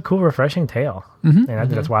is a cool, refreshing tale. And I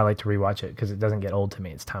think that's why I like to rewatch it, because it doesn't get old to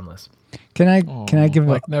me. It's timeless. Can I give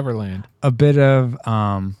Neverland a bit of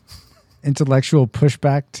intellectual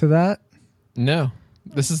pushback to that? No.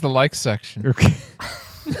 This is the like section. Okay.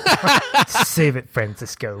 Save it,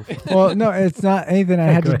 Francisco. Well, no, it's not anything I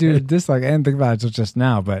had to do with dislike. I didn't think about it until just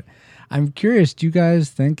now, but I'm curious, do you guys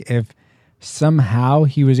think if somehow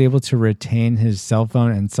he was able to retain his cell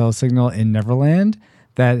phone and cell signal in Neverland,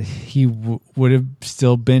 that he would have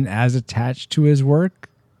still been as attached to his work?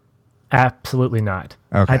 Absolutely not.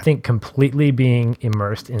 Okay. I think completely being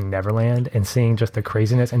immersed in Neverland and seeing just the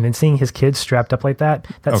craziness and then seeing his kids strapped up like that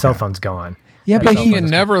cell phone's gone. Yeah, That but cell Being phone in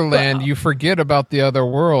is- Neverland, you forget about the other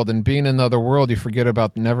world, and being in the other world, you forget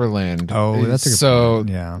about Neverland. Oh, that's a good point.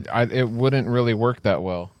 Yeah. It wouldn't really work that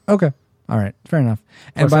well. Okay. All right. Fair enough.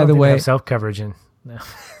 And Plus, I by don't the think they way, have self-coverage in. No.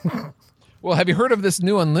 Well, have you heard of this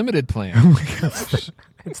new unlimited plan?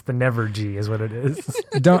 It's the Never G is what it is.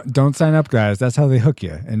 don't sign up, guys. That's how they hook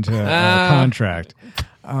you into a contract.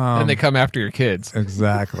 And they come after your kids.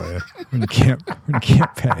 Exactly. when you can't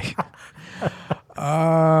pay.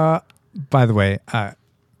 By the way,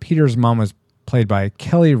 Peter's mom was played by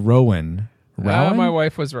Kelly Rowan. My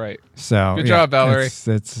wife was right. So Good job, Valerie. It's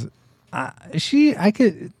there's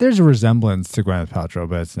a resemblance to Gwyneth Paltrow,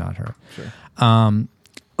 but it's not her. Sure.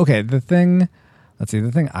 Okay, the thing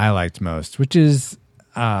I liked most, which is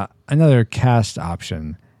another cast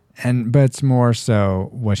option, but it's more so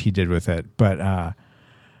what he did with it. But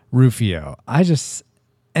Rufio, this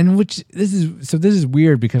is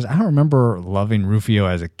weird because I don't remember loving Rufio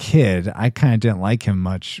as a kid. I kind of didn't like him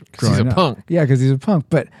much growing he's a up. punk. Yeah, because he's a punk.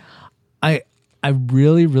 But I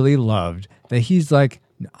really, really loved that he's like,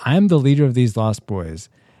 I'm the leader of these Lost Boys,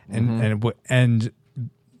 and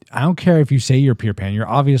I don't care if you say you're Peter Pan. You're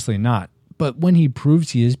obviously not. But when he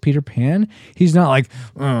proves he is Peter Pan, he's not like,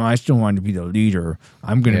 oh, I still want to be the leader.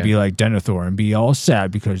 I'm going to be like Denethor and be all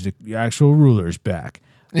sad because the actual ruler's back.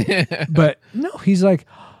 But no, he's like,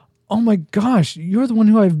 oh my gosh, you're the one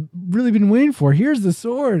who I've really been waiting for. Here's the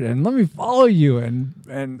sword and let me follow you.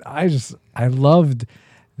 And I loved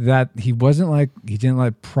that he didn't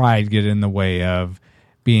let pride get in the way of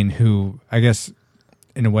being who, I guess,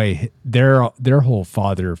 in a way, their whole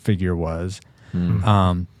father figure was.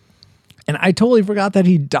 And I totally forgot that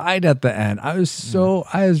he died at the end. I was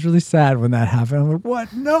really sad when that happened. I'm like,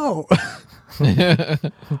 what? No. Yeah.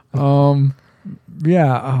 Oh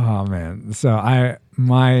man. So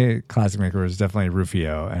my classic maker was definitely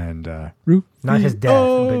Rufio and Rufio. Not his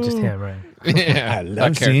death, but just him, right? Yeah, I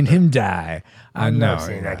love seeing him die. I love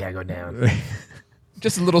seeing that guy go down.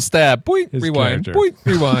 Just a little stab. Boink, His rewind. character. Boink,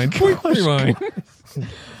 rewind. Boink, rewind.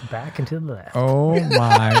 Back and to the left. Oh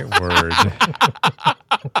my word.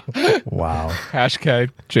 Wow. Hashtag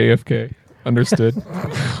JFK. Understood.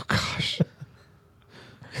 Oh gosh.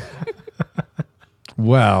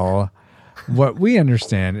 Well, what we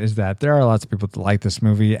understand is that there are lots of people that like this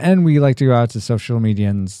movie, and we like to go out to social media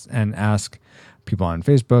and ask people on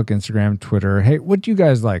Facebook, Instagram, Twitter, hey, what do you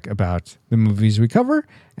guys like about the movies we cover?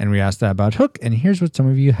 And we asked that about Hook, and here's what some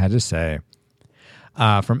of you had to say.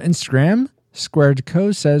 From Instagram, Squared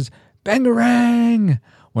Co says, Bangarang!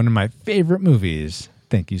 One of my favorite movies.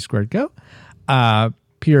 Thank you, Squared Co.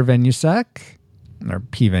 Peter Venusak, or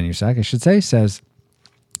P. Venusak, I should say, says,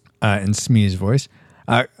 in Smee's voice,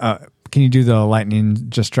 can you do the lightning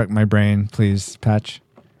just struck my brain, please, Patch?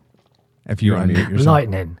 If you unmute yourself.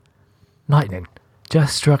 Lightning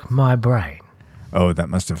just struck my brain. Oh, that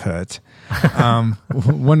must have hurt.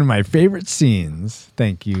 One of my favorite scenes.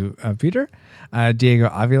 Thank you, Peter. Diego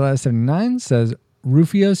Avila 79 says,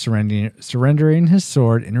 Rufio surrendering his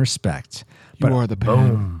sword in respect. You are the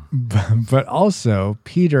Pan. But also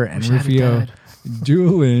Peter and Rufio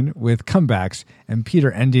dueling with comebacks, and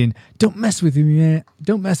Peter ending, don't mess with me, man.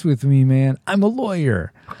 Don't mess with me, man. I'm a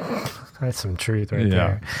lawyer. That's some truth right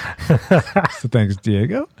Yeah. there. So thanks,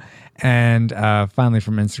 Diego. And finally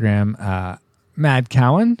from Instagram, Mad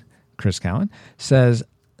Cowan, Chris Cowan, says,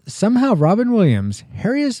 somehow Robin Williams,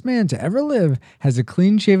 hairiest man to ever live, has a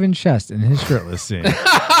clean-shaven chest in his shirtless scene.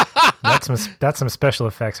 That's some special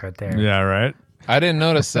effects right there. Yeah, right? I didn't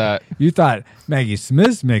notice that. You thought Maggie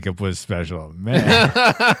Smith's makeup was special. Man.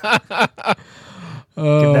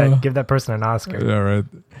 Give that person an Oscar. All right.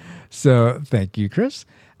 So thank you, Chris.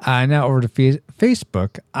 Now over to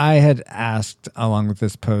Facebook. I had asked, along with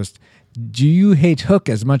this post, do you hate Hook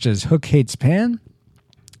as much as Hook hates Pan?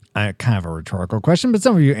 Kind of a rhetorical question, but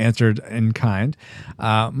some of you answered in kind.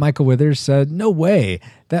 Michael Withers said, no way.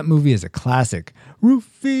 That movie is a classic.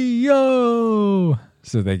 Rufio!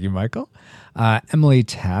 So thank you, Michael. Emily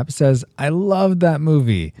Tabb says, I love that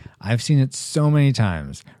movie. I've seen it so many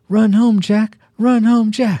times. Run home, Jack. Run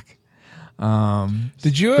home, Jack.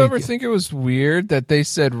 Did you ever think it was weird that they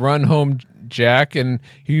said run home, Jack, and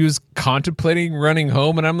he was contemplating running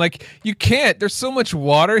home? And I'm like, you can't. There's so much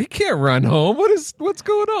water. He can't run home. What's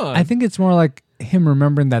going on? I think it's more like him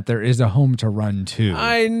remembering that there is a home to run to.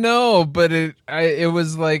 I know, but it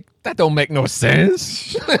was like, that don't make no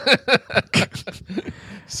sense.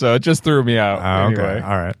 So it just threw me out. Anyway. Okay.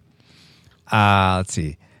 All right. Let's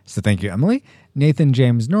see. So thank you, Emily. Nathan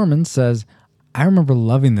James Norman says, I remember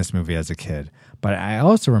loving this movie as a kid, but I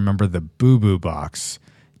also remember the Boo Boo box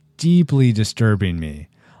deeply disturbing me.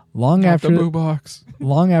 Long after the Boo Box.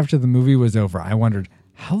 Long after the movie was over, I wondered,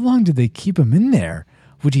 how long did they keep him in there?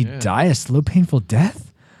 Would he die a slow, painful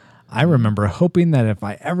death? I remember hoping that if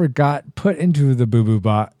I ever got put into the Boo Boo,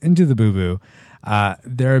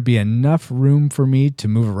 there would be enough room for me to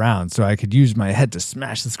move around so I could use my head to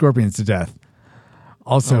smash the scorpions to death.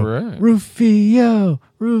 Also, Rufio.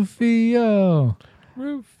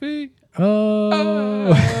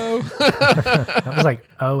 Oh. That was like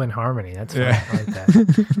O in harmony. That's fun. I like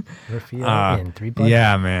that. Rufio in 3 bucks.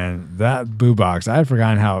 Yeah, man. That Boo Box. I had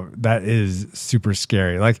forgotten how that is super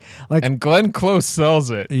scary. Like, and Glenn Close sells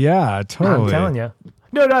it. Yeah, totally. I'm telling you.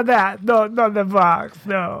 No, not that. No, not the box.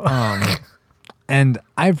 No. And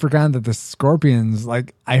I've forgotten that the scorpions,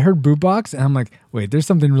 like, I heard Boo Box, and I'm like, wait, there's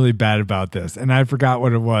something really bad about this. And I forgot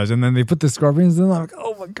what it was. And then they put the scorpions in, and I'm like,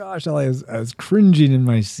 oh my gosh, I was cringing in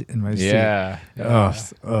my seat. Yeah.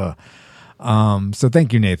 So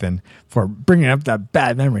thank you, Nathan, for bringing up that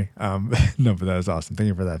bad memory. No, but that was awesome. Thank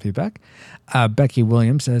you for that feedback. Becky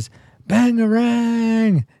Williams says,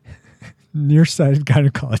 Bangarang! Nearsighted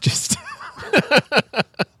gynecologist.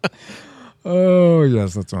 Oh,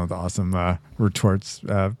 yes, that's one of the awesome retorts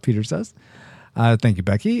Peter says. Thank you,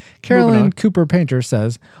 Becky. Carolyn Cooper Painter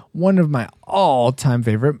says, one of my all-time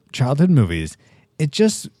favorite childhood movies. It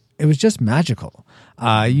was just magical.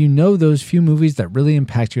 Those few movies that really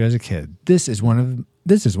impact you as a kid. This is one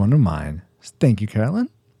of mine. Thank you, Carolyn.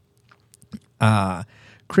 Krista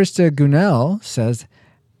Gunnell says,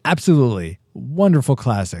 absolutely wonderful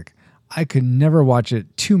classic. I could never watch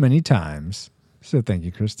it too many times. So thank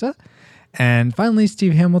you, Krista. And finally,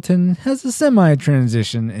 Steve Hamilton has a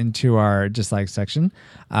semi-transition into our dislike section.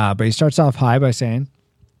 But he starts off high by saying,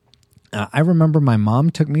 I remember my mom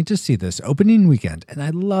took me to see this opening weekend, and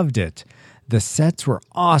I loved it. The sets were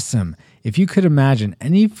awesome. If you could imagine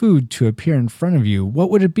any food to appear in front of you, what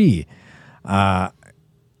would it be? I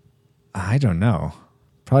don't know.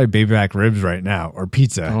 Probably baby back ribs right now, or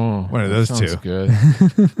pizza. One of those two. Good.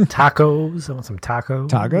 Tacos. I want some tacos.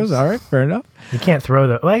 Tacos. All right, fair enough. You can't throw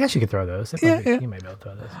those. Well, I guess you could throw those. Yeah. You might be able to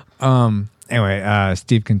throw those. Anyway,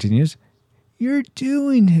 Steve continues. You're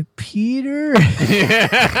doing it, Peter.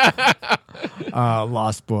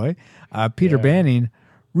 Lost Boy. Peter Banning.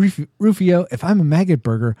 Rufio, if I'm a maggot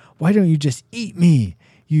burger, why don't you just eat me?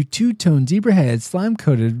 You two-tone zebra-headed,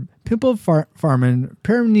 slime-coated, pimple-farming,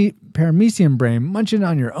 paramecium brain munching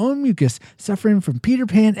on your own mucus, suffering from Peter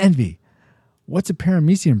Pan envy. What's a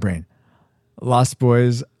paramecium brain? Lost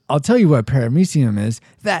Boys, I'll tell you what paramecium is.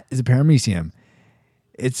 That is a paramecium.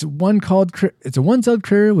 It's a one-celled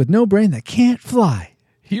critter with no brain that can't fly.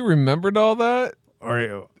 He remembered all that?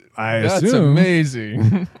 Or I That's assume.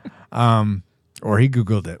 amazing. Or he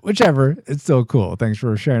Googled it. Whichever. It's still cool. Thanks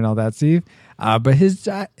for sharing all that, Steve. But his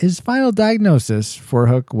final diagnosis for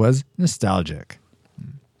Hook was nostalgic.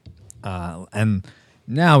 And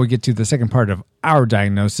now we get to the second part of our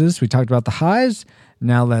diagnosis. We talked about the highs.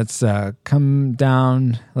 Now let's come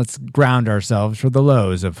down. Let's ground ourselves for the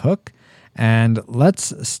lows of Hook. And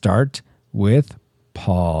let's start with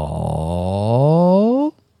Paul.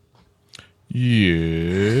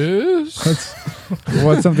 Yes.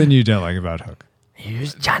 What's something you don't like about Hook?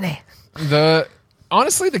 Here's Johnny. The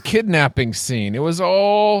honestly, the kidnapping scene, it was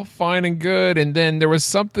all fine and good. And then there was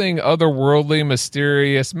something otherworldly,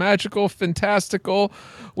 mysterious, magical, fantastical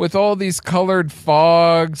with all these colored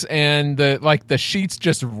fogs and the sheets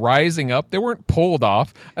just rising up. They weren't pulled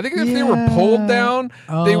off. I think if they were pulled down,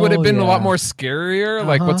 they would have been a lot more scarier,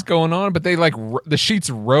 like what's going on. But they the sheets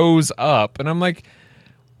rose up. And I'm like,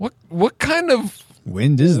 what kind of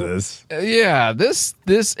wind is this? Yeah, this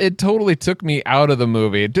it totally took me out of the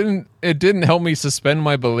movie. It didn't help me suspend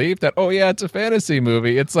my belief that it's a fantasy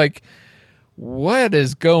movie. It's like, what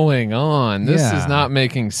is going on? This is not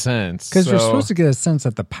making sense. Because you're supposed to get a sense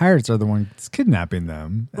that the pirates are the ones kidnapping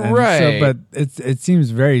them, right? But it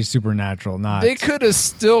seems very supernatural. They could have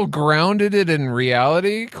still grounded it in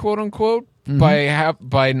reality, quote unquote.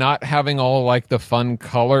 By not having all like the fun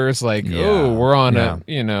colors, like we're on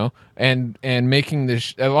and making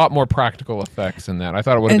this a lot more practical effects in that. I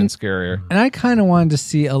thought it would have been scarier. And I kind of wanted to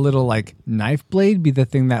see a little like knife blade be the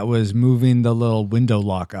thing that was moving the little window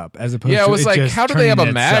lock up, as opposed to it was like, just how do they have a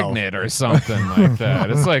turning magnet or something like that?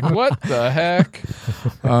 It's like, what the heck?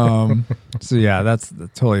 So yeah, that's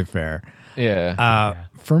totally fair. Yeah.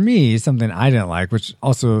 For me, something I didn't like, which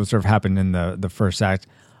also sort of happened in the first act.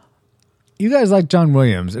 You guys like John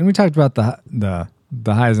Williams, and we talked about the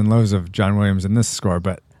highs and lows of John Williams in this score,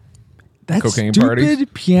 but that Cocaine stupid parties?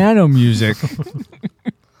 piano music.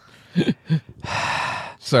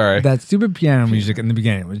 Sorry. That stupid piano music in the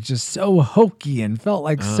beginning was just so hokey and felt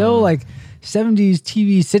like so like 70s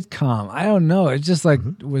TV sitcom. I don't know. It just like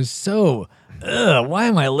was so. Why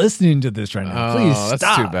am I listening to this right now? Please stop.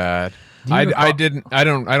 That's too bad. I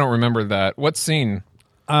don't remember that. What scene?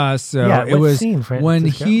 So it was when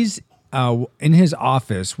he's in his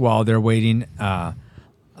office while they're waiting.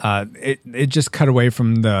 It just cut away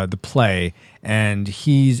from the play, and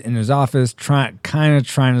he's in his office trying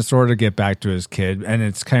to sort of get back to his kid, and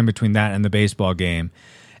it's kind of between that and the baseball game,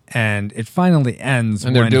 and it finally ends.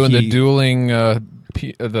 And they're doing the dueling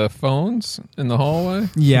the phones in the hallway.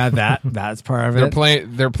 Yeah, that's part of it.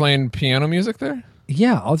 They're playing piano music there.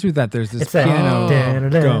 Yeah, all through that there's this piano.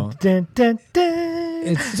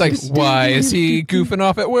 It's like, why is he goofing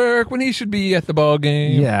off at work when he should be at the ball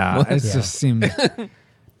game? Yeah, it just seemed.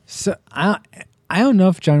 So I don't know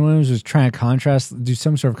if John Williams was trying to do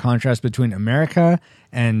some sort of contrast between America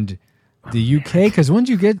and the UK, because once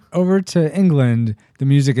you get over to England, the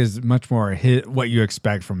music is much more what you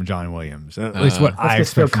expect from John Williams. At least what I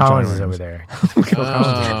expect. Phil Collins is over there.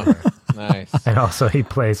 Nice. And also he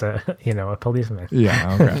plays a policeman.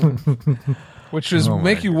 Yeah. Okay. Which is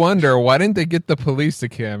make you wonder, why didn't they get the police to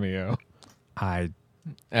cameo?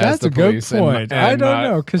 That's a good point. I don't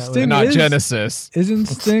know, because Sting not Genesis. Isn't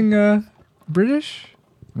Sting British?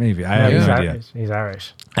 Maybe. I have no idea. He's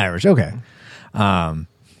Irish. Irish. Okay.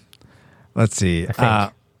 Let's see.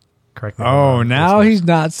 Correct me. Oh, now he's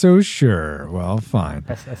not so sure. Well, fine.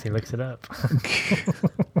 As he looks it up.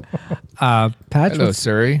 Patch. Hello,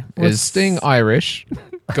 Surrey. Is Sting Irish?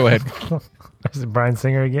 Go ahead. Is it Bryan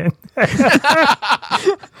Singer again?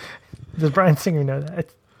 Does Bryan Singer know that?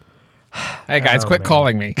 Hey guys, quit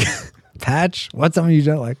calling me. Patch, what's something you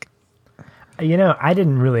don't like? I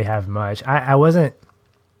didn't really have much. I wasn't.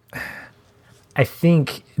 I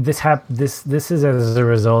think this is as a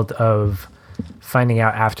result of finding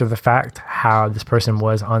out after the fact how this person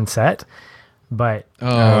was on set. But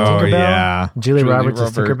Tinkerbell, Julie Roberts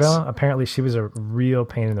is Tinkerbell. Apparently, she was a real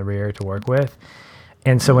pain in the rear to work with.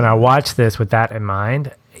 And so when I watched this with that in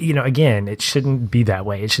mind, again, it shouldn't be that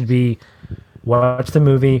way. It should be watch the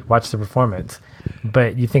movie, watch the performance.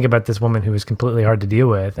 But you think about this woman who was completely hard to deal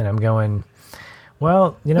with, and I'm going,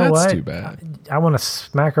 well, That's what? Too bad. I want to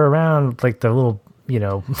smack her around like the little,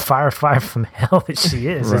 firefly from hell that she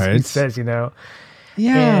is, as he says,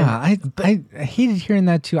 Yeah, I hated hearing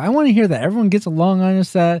that too. I want to hear that everyone gets along on a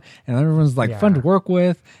set and everyone's fun to work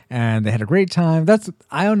with and they had a great time.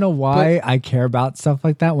 I don't know why I care about stuff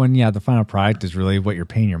like that when the final product is really what you're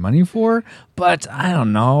paying your money for. But I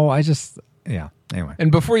don't know. Anyway. And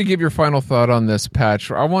before you give your final thought on this,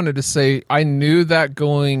 Patch, I wanted to say I knew that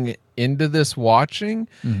going into this watching,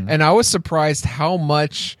 and I was surprised how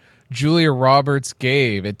much Julia Roberts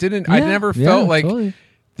gave. It didn't. I never felt like. Totally.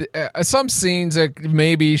 Some scenes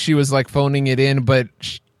maybe she was phoning it in, but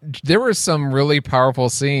there were some really powerful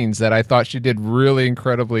scenes that I thought she did really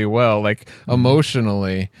incredibly well,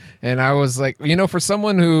 emotionally. And I was like, for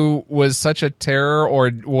someone who was such a terror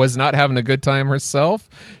or was not having a good time herself,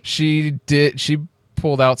 she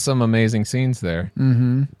pulled out some amazing scenes there.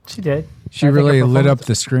 Mm-hmm. She did. She really lit up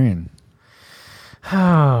the screen.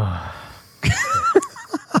 Oh.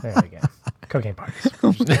 There we go. Cocaine parties.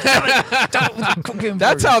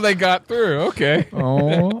 That's how they got through. Okay.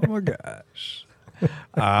 Oh my gosh.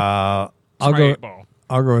 I'll go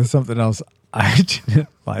with something else I didn't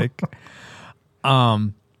like.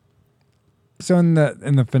 So in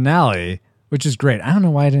the finale, which is great. I don't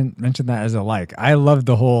know why I didn't mention that as a like. I love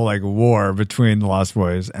the whole like war between the Lost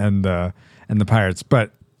Boys and the pirates,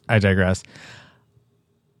 but I digress.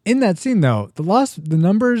 In that scene though, the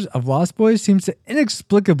numbers of Lost Boys seems to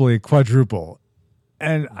inexplicably quadruple.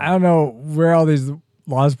 And I don't know where all these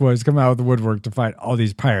Lost Boys come out of the woodwork to fight all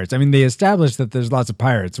these pirates. I mean, they established that there's lots of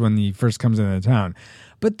pirates when he first comes into town,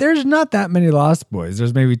 but there's not that many Lost Boys.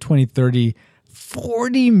 There's maybe 20, 30,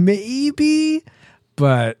 40 maybe,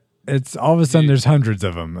 but it's all of a sudden there's hundreds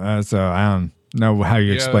of them. So I don't know how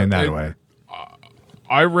you explain that away.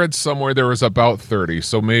 I read somewhere there was about 30,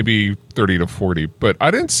 so maybe 30 to 40, but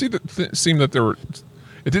I didn't see it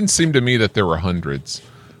didn't seem to me that there were hundreds,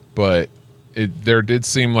 but there did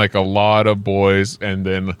seem like a lot of boys and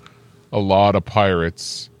then a lot of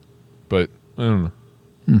pirates, but I don't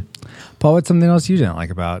know. Paul, what's something else you didn't like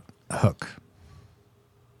about Hook?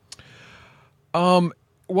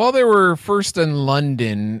 While they were first in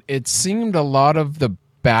London, it seemed a lot of the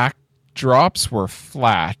backdrops were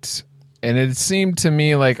flat. And it seemed to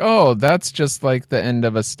me like, oh, that's just like the end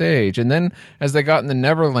of a stage. And then as they got into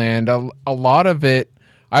Neverland, a lot of it,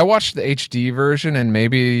 I watched the HD version and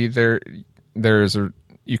maybe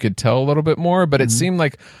you could tell a little bit more, but it seemed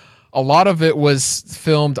like a lot of it was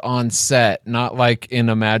filmed on set, not like in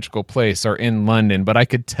a magical place or in London, but I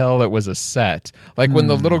could tell it was a set. Like when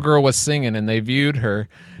the little girl was singing and they viewed her,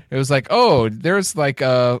 it was like, oh, there's like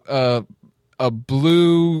a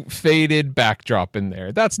blue faded backdrop in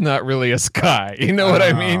there. That's not really a sky. You know what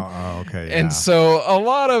I mean? Oh, okay. Yeah. And so a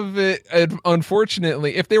lot of it,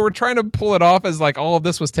 unfortunately, if they were trying to pull it off as like all of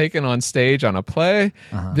this was taken on stage on a play,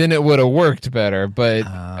 then it would have worked better. But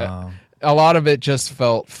a lot of it just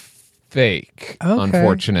felt fake,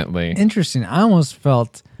 unfortunately. Interesting. I almost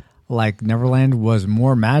felt like Neverland was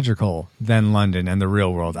more magical than London and the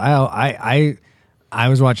real world. I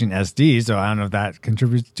was watching SD, so I don't know if that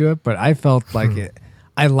contributes to it, but I felt like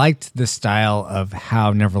I liked the style of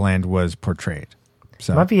how Neverland was portrayed.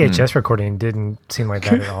 So my VHS recording didn't seem like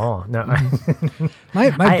that at all. No, my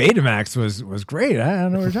Betamax was great. I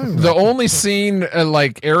don't know what you're talking about. The only scene,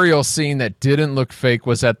 like aerial scene, that didn't look fake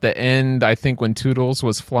was at the end. I think when Toodles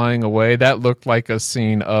was flying away, that looked like a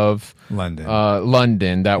scene of London.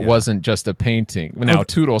 London. That wasn't just a painting. Now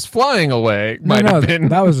Toodles flying away might have been.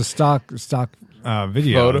 That was a stock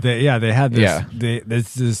video. They had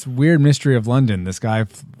this this weird mystery of London. This guy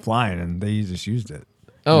flying, and they just used it.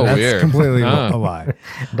 Oh, that's weird. Completely a lie.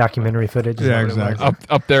 Documentary footage. Yeah, exactly.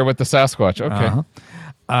 Up there with the Sasquatch. Okay.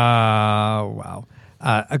 Wow.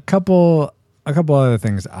 A couple other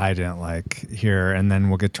things I didn't like here, and then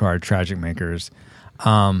we'll get to our tragic makers.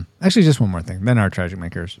 Actually, just one more thing, then our tragic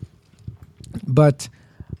makers. But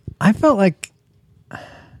I felt like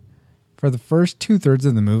for the first 2/3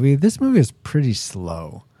 of the movie, this movie is pretty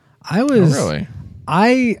slow. Really?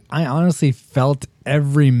 I honestly felt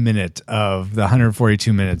every minute of the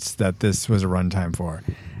 142 minutes that this was a runtime for.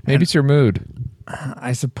 Maybe it's your mood.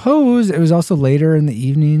 I suppose it was also later in the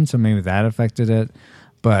evening, so maybe that affected it.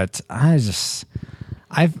 But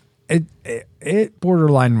it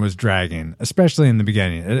borderline was dragging, especially in the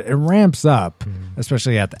beginning. It ramps up,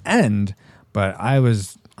 especially at the end. But I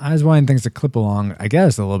was wanting things to clip along, I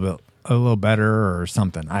guess, a little better or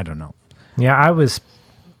something. I don't know. Yeah, I was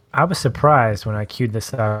surprised when I queued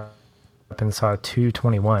this up and saw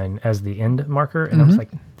 2:21 as the end marker, and I was like,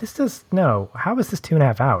 how is this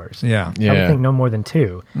 2.5 hours? Yeah. I would think no more than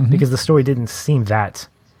 2, because the story didn't seem that,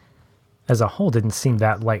 as a whole, didn't seem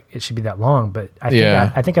that like it should be that long. But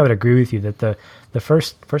I think I would agree with you that the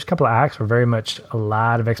first couple of acts were very much a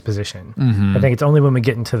lot of exposition. I think it's only when we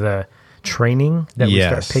get into the training that we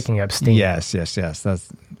start picking up steam. Yes.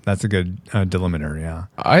 That's a good delimiter. Yeah.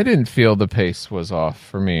 I didn't feel the pace was off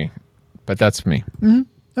for me, but that's me.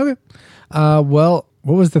 Okay. Well,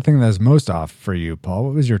 what was the thing that was most off for you, Paul?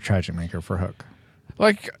 What was your tragic maker for Hook?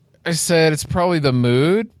 Like I said, it's probably the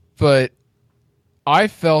mood, but I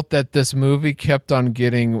felt that this movie kept on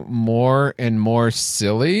getting more and more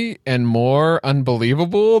silly and more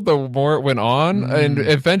unbelievable the more it went on. And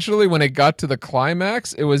eventually when it got to the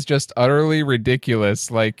climax, it was just utterly ridiculous.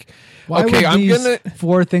 Like, why would these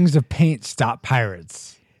 4 things of paint stop pirates?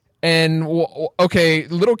 And, okay,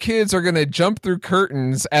 little kids are going to jump through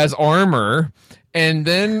curtains as armor, and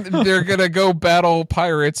then they're going to go battle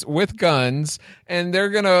pirates with guns, and they're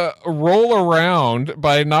going to roll around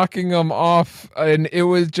by knocking them off. And it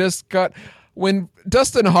was just when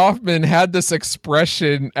Dustin Hoffman had this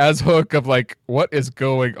expression as Hook of like, what is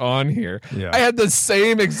going on here? Yeah. I had the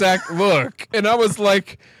same exact look, and I was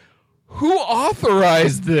like, who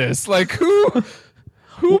authorized this? Like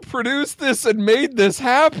who produced this and made this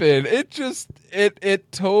happen? It just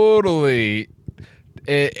it totally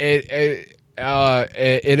it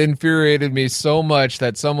infuriated me so much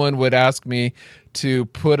that someone would ask me to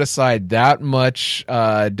put aside that much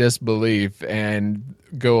disbelief and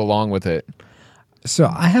go along with it.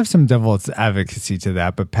 So I have some devil's advocacy to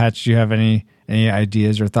that, but Pat, do you have any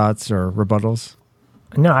ideas or thoughts or rebuttals?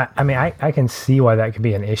 No, I can see why that could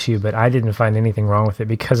be an issue, but I didn't find anything wrong with it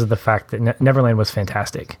because of the fact that Neverland was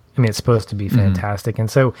fantastic. I mean, it's supposed to be fantastic.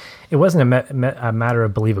 And so it wasn't a matter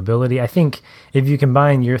of believability. I think if you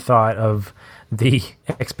combine your thought of the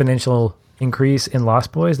exponential increase in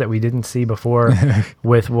Lost Boys that we didn't see before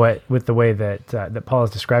with the way that Paul is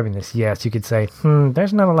describing this, yes, you could say,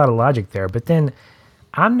 there's not a lot of logic there. But then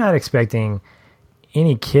I'm not expecting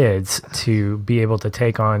any kids to be able to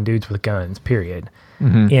take on dudes with guns, period.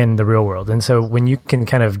 In the real world. And so when you can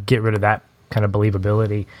kind of get rid of that kind of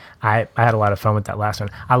believability, I had a lot of fun with that last one.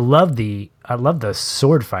 I love the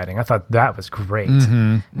sword fighting. I thought that was great.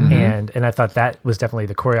 And I thought that was definitely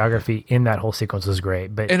the choreography in that whole sequence was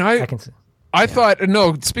great. But I thought,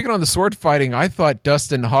 speaking on the sword fighting, I thought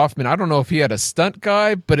Dustin Hoffman, I don't know if he had a stunt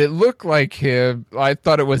guy, but it looked like him. I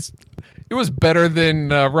thought it was better than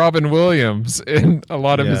Robin Williams in a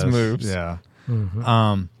lot of his moves. Yeah.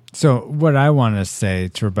 So what I want to say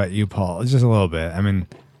to rebut you, Paul, is just a little bit. I mean,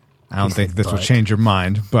 I don't think this will change your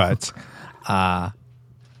mind, but I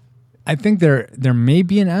think there may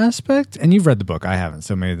be an aspect, and you've read the book, I haven't,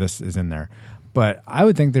 so maybe this is in there, but I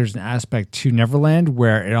would think there's an aspect to Neverland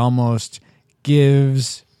where it almost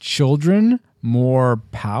gives children more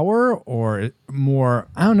power or more,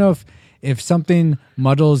 I don't know if something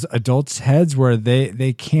muddles adults' heads where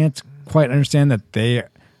they can't quite understand that they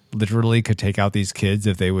literally could take out these kids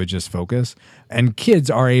if they would just focus. And kids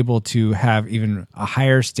are able to have even a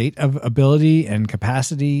higher state of ability and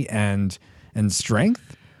capacity and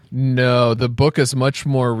strength. No, the book is much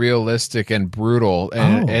more realistic and brutal.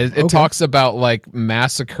 And it talks about like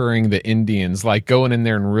massacring the Indians, like going in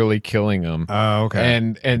there and really killing them. Oh,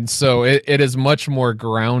 okay. And so it is much more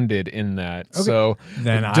grounded in that. Okay. So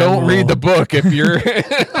then don't read the book if you're...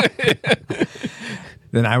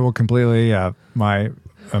 Then I will completely...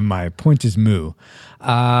 my point is moo.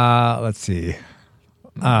 Let's see.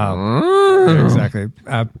 Exactly.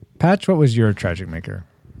 Patch, what was your tragic maker?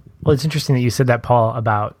 Well, it's interesting that you said that, Paul,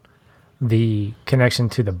 about the connection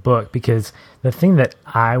to the book, because the thing that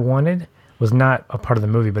I wanted was not a part of the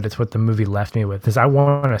movie, but it's what the movie left me with, is I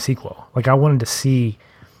want a sequel. Like, I wanted to see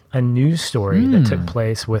a new story that took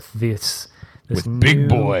place with this with Big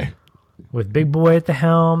Boy. With Big Boy at the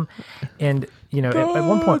helm. And, at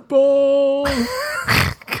one point...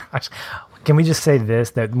 Gosh, can we just say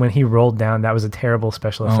this, that when he rolled down, that was a terrible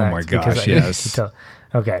special effect? Oh my gosh, yes.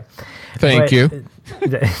 Okay. Thank you.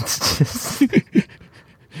 It's just,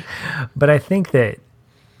 but I think that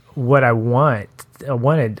what I wanted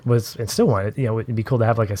was, and still wanted, it'd be cool to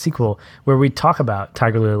have like a sequel where we talk about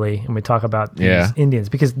Tiger Lily and we talk about these Indians,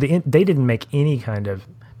 because they didn't make any kind of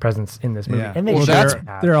presence in this movie. Yeah. And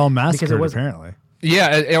they're all massacred, apparently.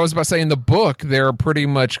 Yeah, I was about to say, in the book, they're pretty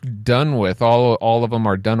much done with. All of them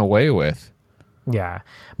are done away with. Yeah.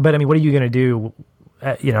 But, I mean, what are you going to do?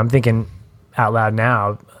 I'm thinking out loud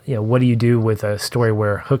now, what do you do with a story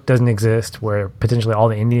where Hook doesn't exist, where potentially all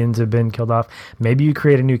the Indians have been killed off? Maybe you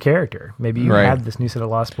create a new character. Maybe you have this new set of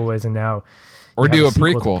Lost Boys, and now... Or do a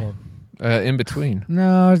prequel in between.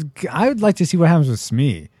 No, I would like to see what happens with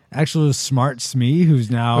Smee. Actually, smart Smee,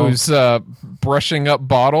 who's brushing up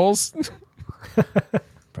bottles...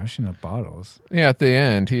 Brushing up bottles. Yeah, at the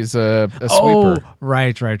end, he's a sweeper. Oh,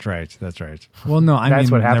 right. That's right. Well, no, that's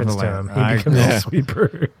what happens to him. He becomes a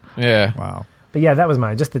sweeper. Yeah. Wow. But yeah, that was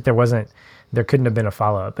mine. Just that there couldn't have been a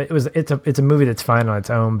follow up. But it's a movie that's fine on its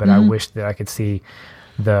own. But I wish that I could see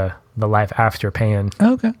the life after Pan.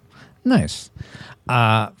 Okay, nice.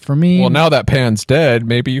 For me, well, now that Pan's dead,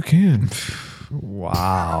 maybe you can.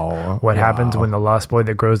 Wow. What happens when the Lost Boy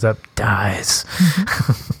that grows up dies?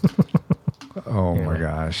 Oh my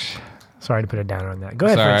gosh. Sorry to put a downer on that. Go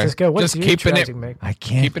ahead, Francisco. What's your tragic make? I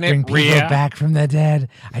can't bring people back from the dead.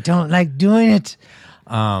 I don't like doing it.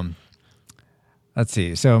 Let's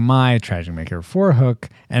see. So my tragic maker for Hook,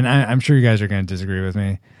 and I'm sure you guys are going to disagree with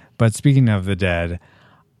me, but speaking of the dead,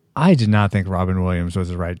 I did not think Robin Williams was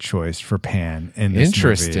the right choice for Pan in this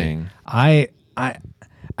Interesting. movie.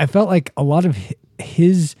 I felt like a lot of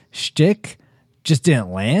his shtick just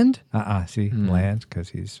didn't land. Land because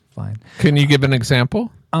he's flying. Can you give an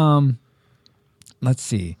example? Let's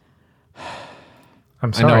see.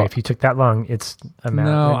 I'm sorry if you took that long. It's a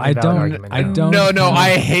No, I don't. Argument, I don't. No,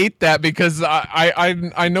 I hate that because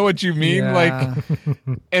I know what you mean. Yeah. Like,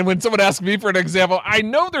 and when someone asks me for an example, I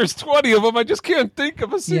know there's 20 of them. I just can't think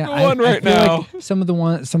of a single one right feel now. Like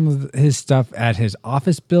some of his stuff at his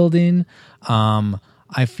office building.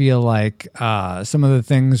 I feel like some of the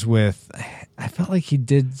things with. I felt like he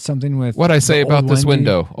did something with what I say about this Wendy.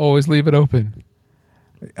 window. Always leave it open.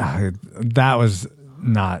 That was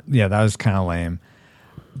not. Yeah, that was kind of lame.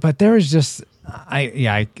 But there was just.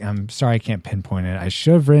 I'm sorry I can't pinpoint it. I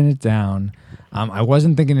should have written it down. I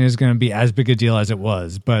wasn't thinking it was going to be as big a deal as it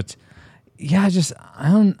was, but yeah,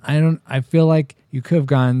 I feel like you could have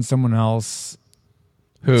gotten someone else.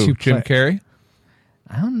 Who? Jim Carrey?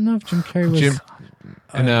 I don't know if Jim Carrey was.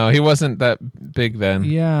 No, he wasn't that big then.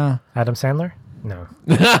 Yeah. Adam Sandler? No.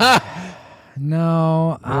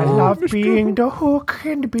 No. I love being the hook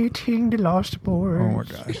and beating the lost boy. Oh my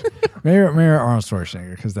gosh. Maybe Arnold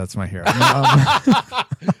Schwarzenegger, because that's my hero.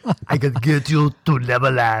 I could get you to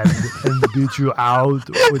Neverland and beat you out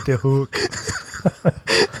with the hook.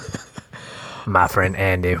 My friend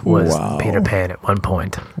Andy was Peter Pan at one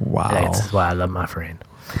point. Wow. That's why I love my friend.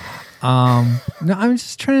 No, I'm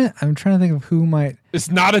trying to think of who might. It's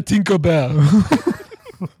not a Tinkerbell.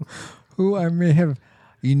 Who I may have.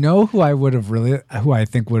 You know who who I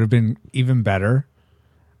think would have been even better?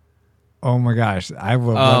 Oh my gosh, I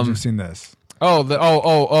would love to have seen this.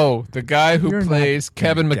 The guy who plays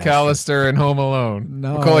Kevin McAllister in Home Alone.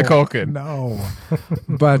 No. Macaulay Culkin. No.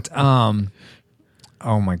 But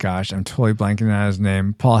oh my gosh, I'm totally blanking on his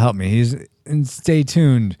name. Paul, help me. He's in Stay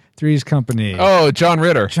Tuned, Three's Company. Oh, John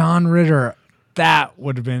Ritter. John Ritter. That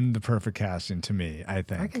would have been the perfect casting to me, I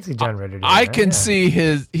think. I can see John Ritter doing I that, can see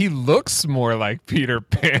he looks more like Peter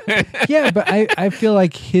Pan. Yeah, but I feel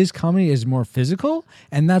like his comedy is more physical,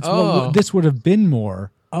 and that's what this would have been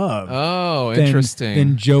more of. Oh, than, interesting.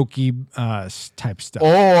 Than jokey type stuff.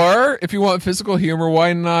 Or, if you want physical humor,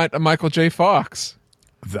 why not a Michael J. Fox?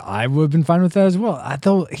 I would have been fine with that as well. I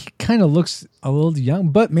thought he kind of looks a little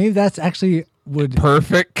young, but maybe that's actually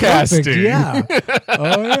Perfect casting. Yeah.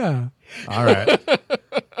 Oh, yeah. All right.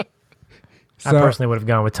 I personally would have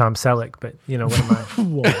gone with Tom Selleck, but what am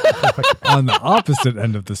I? On the opposite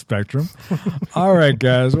end of the spectrum. All right,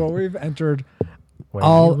 guys. Well, we've entered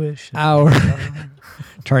all our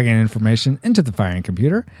targeting information into the firing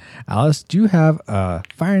computer. Alice, do you have a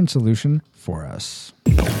firing solution for us?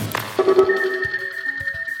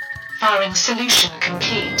 Firing solution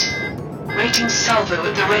complete. Rating salvo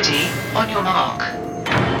at the ready. On your mark.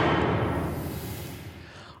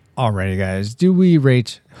 Alrighty, guys. Do we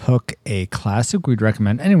rate Hook a classic? We'd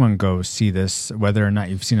recommend anyone go see this, whether or not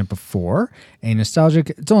you've seen it before. A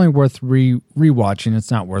nostalgic, it's only worth rewatching.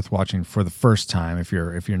 It's not worth watching for the first time if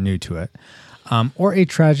you're new to it. Or a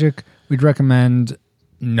tragic, we'd recommend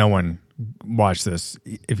no one watch this.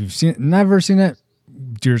 If you've never seen it,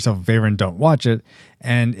 do yourself a favor and don't watch it.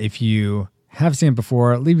 And if you have seen it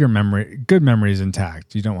before, leave your good memories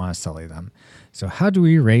intact. You don't want to sully them. So how do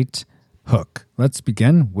we rate Hook? Let's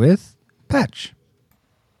begin with Patch.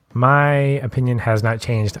 My opinion has not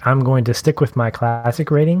changed. I'm going to stick with my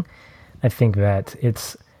classic rating. I think that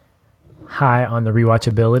it's high on the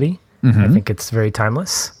rewatchability. I think it's very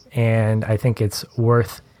timeless. And I think it's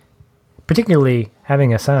worth, particularly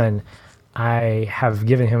having a son, I have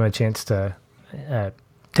given him a chance to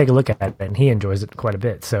take a look at it, and he enjoys it quite a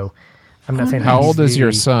bit. So I'm not saying how old is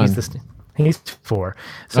your son? He's 4,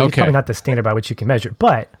 so he's probably not the standard by which you can measure.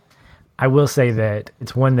 But I will say that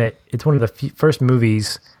it's one of the first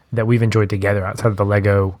movies that we've enjoyed together outside of the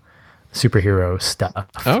Lego superhero stuff.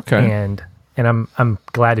 Okay, and I'm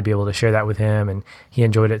glad to be able to share that with him, and he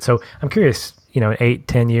enjoyed it. So I'm curious,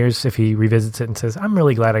 8-10 years, if he revisits it and says, "I'm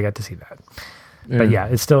really glad I got to see that." Yeah. But yeah,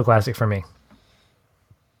 it's still a classic for me.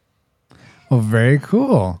 Well, very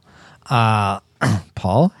cool.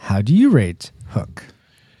 Paul, how do you rate Hook?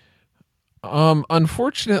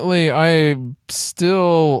 Unfortunately, I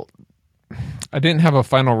didn't have a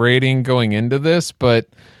final rating going into this, and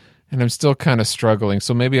I'm still kind of struggling.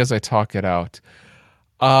 So maybe as I talk it out,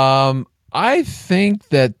 I think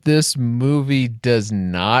that this movie does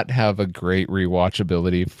not have a great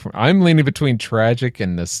rewatchability. I'm leaning between tragic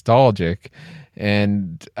and nostalgic,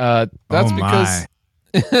 and that's because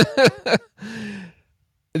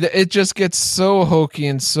it just gets so hokey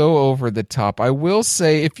and so over the top. I will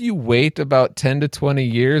say, if you wait about 10 to 20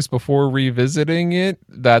 years before revisiting it,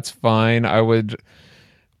 that's fine.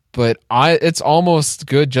 It's almost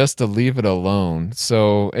good just to leave it alone.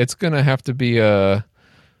 So it's going to have to be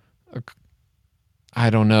I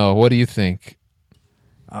don't know. What do you think?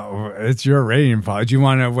 Oh, it's your rating, Paul. Do you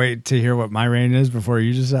want to wait to hear what my rating is before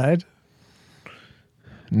you decide?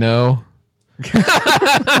 No.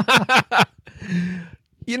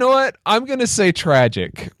 You know what? I'm going to say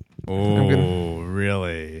tragic. Oh,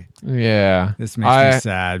 really? Yeah. This makes me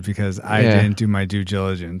sad because I didn't do my due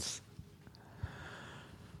diligence.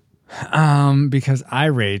 Because I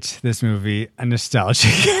rate this movie a nostalgic.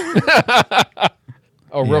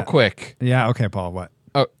 Real quick. Yeah. Okay, Paul. What?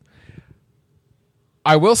 Oh,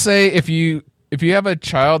 I will say if you have a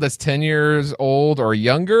child that's 10 years old or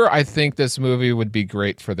younger, I think this movie would be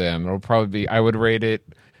great for them. It'll probably be. I would rate it.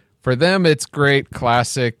 For them, it's great,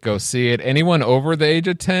 classic. Go see it. Anyone over the age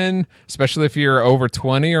of 10, especially if you're over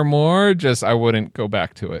 20 or more, I wouldn't go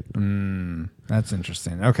back to it. That's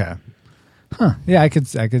interesting. Okay. Huh. Yeah, I could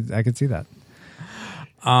see that.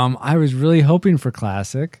 I was really hoping for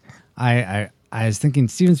classic. I was thinking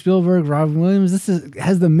Steven Spielberg, Robin Williams. This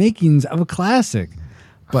has the makings of a classic,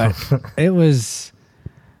 but it was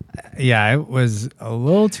a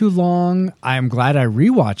little too long. I'm glad I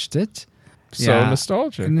rewatched it. So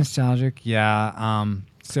nostalgic. Yeah.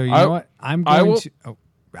 So you know what? I'm going to.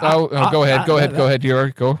 Go ahead.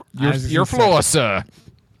 Your floor, sir.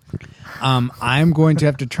 I'm going to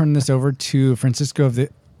have to turn this over to Francisco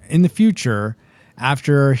in the future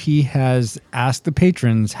after he has asked the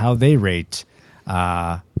patrons how they rate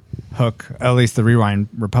Hook, at least the Rewind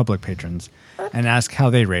Republic patrons, and ask how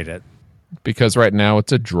they rate it. Because right now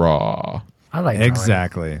it's a draw. I like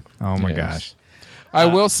exactly. Oh my gosh. I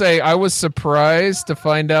will say I was surprised to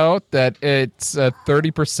find out that it's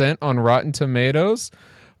 30% on Rotten Tomatoes,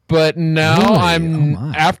 but now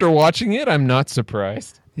after watching it, I'm not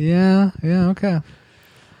surprised. Yeah, okay.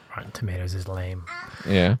 Rotten Tomatoes is lame.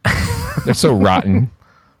 Yeah. They're so rotten.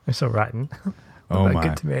 They're so rotten. Oh my.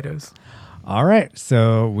 Good tomatoes. All right,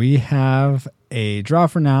 so we have a draw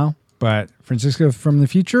for now, but Francisco from the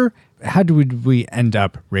future, how did we end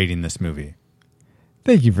up rating this movie?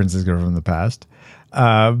 Thank you, Francisco from the past.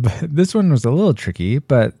 This one was a little tricky,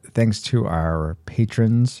 but thanks to our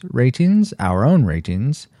patrons' ratings, our own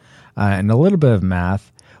ratings, and a little bit of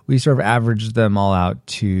math, we sort of averaged them all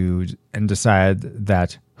out and decided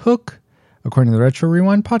that Hook, according to the Retro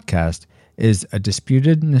Rewind podcast, is a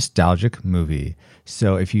disputed nostalgic movie.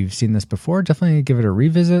 So if you've seen this before, definitely give it a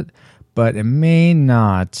revisit, but it may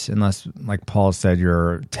not, unless, like Paul said,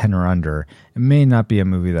 you're 10 or under, it may not be a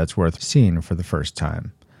movie that's worth seeing for the first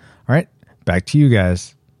time. All right. Back to you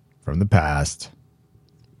guys from the past.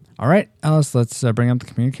 All right, Alice, let's bring up the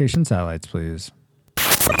communication satellites, please.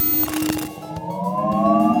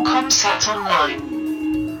 Comsat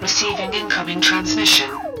online. Receiving incoming transmission.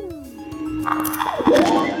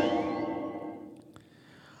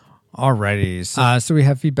 Alrighty, so we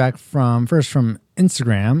have feedback from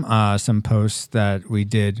Instagram, some posts that we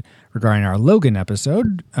did regarding our Logan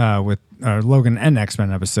episode, with our Logan and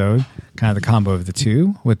X-Men episode, kind of the combo of the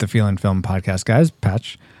two with the Feel and Film podcast guys.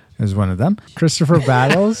 Patch is one of them. Christopher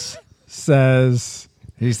Battles says,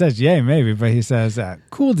 yay, maybe, but he says,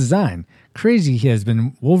 cool design. Crazy he has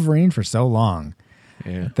been Wolverine for so long.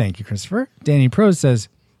 Yeah. Thank you, Christopher. Danny Prose says,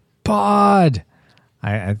 pod.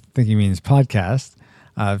 I think he means podcast.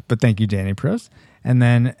 But thank you, Danny Prose. And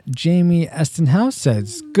then Jamie Estenhouse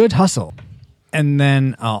says, good hustle. And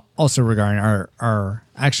then also regarding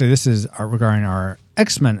regarding our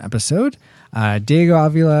X-Men episode, Diego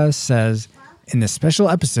Avila says, in this special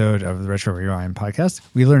episode of the Retro Rewind podcast,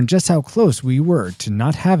 we learned just how close we were to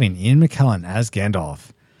not having Ian McKellen as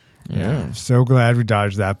Gandalf. Yeah. So glad we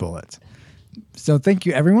dodged that bullet. So thank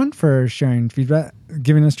you, everyone, for sharing feedback,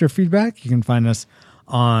 giving us your feedback. You can find us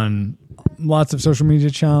on lots of social media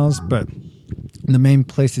channels, but the main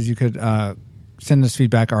places you could send us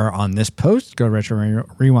feedback are on this post. Go to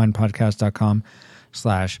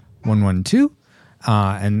retrorewindpodcast.com/112.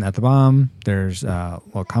 And at the bottom, there's a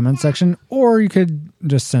little comment section, or you could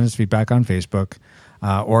just send us feedback on Facebook,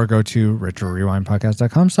 or go to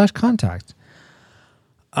retrorewindpodcast.com/contact.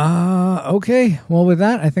 Okay. Well, with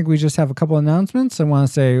that, I think we just have a couple announcements. I want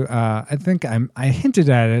to say, I think I hinted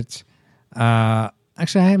at it.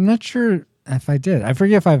 Actually, I'm not sure if I did. I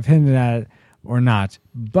forget if I've hinted at it or not,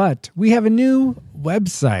 but we have a new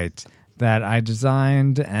website that I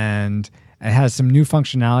designed, and it has some new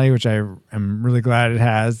functionality, which I am really glad it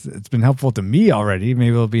has. It's been helpful to me already.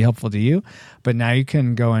 Maybe it'll be helpful to you. But now you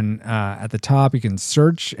can go and at the top, you can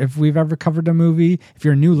search if we've ever covered a movie. If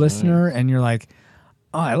you're a new listener and you're like,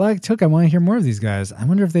 oh, I like Hook, I want to hear more of these guys. I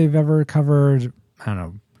wonder if they've ever covered, I don't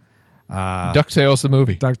know, DuckTales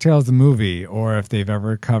the movie, or if they've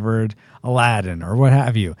ever covered Aladdin or what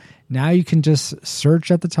have you. Now you can just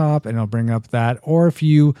search at the top and it'll bring up that. Or if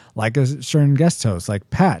you like a certain guest host like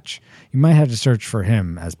Patch, you might have to search for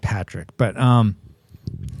him as Patrick. But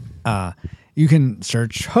you can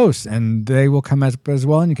search hosts and they will come up as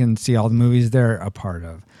well, and you can see all the movies they're a part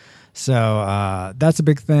of. So that's a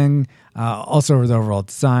big thing. Also, the overall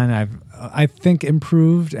design, I think,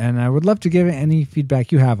 improved, and I would love to give any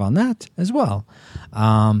feedback you have on that as well.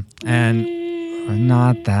 And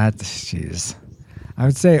not that, jeez. I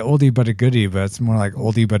would say oldie but a goodie, but it's more like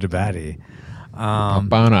oldie but a baddie.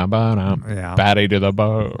 Yeah. Baddie to the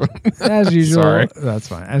bone. As usual, Sorry. That's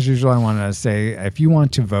fine. As usual, I want to say, if you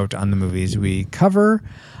want to vote on the movies we cover,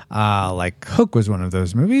 like Hook was one of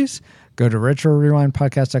those movies, go to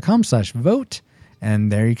retrorewindpodcast.com/vote,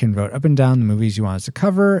 and there you can vote up and down the movies you want us to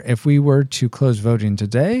cover. If we were to close voting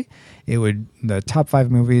today, the top 5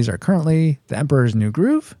 movies are currently The Emperor's New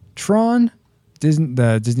Groove, Tron,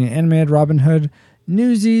 the Disney animated Robin Hood,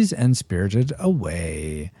 Newsies, and Spirited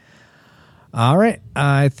Away. All right.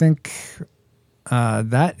 I think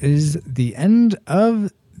that is the end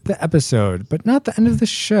of the episode, but not the end of the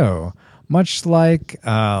show. Much like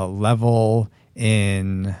level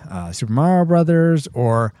in Super Mario Brothers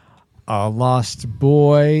or a lost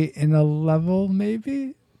boy in a level,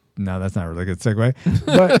 maybe? No, that's not a really good segue.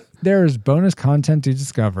 But there's bonus content to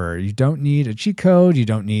discover. You don't need a cheat code. You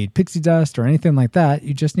don't need pixie dust or anything like that.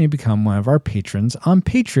 You just need to become one of our patrons on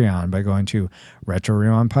Patreon by going to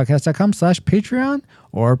retrorewindpodcast.com/Patreon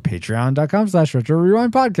or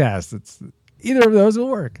patreon.com/retrorewindpodcast. Either of those will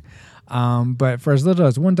work. But for as little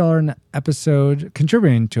as $1 an episode,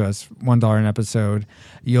 contributing to us $1 an episode,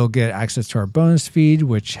 you'll get access to our bonus feed,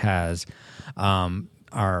 which has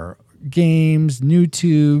our games, new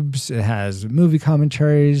tubes. It has movie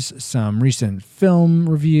commentaries, some recent film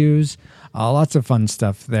reviews, lots of fun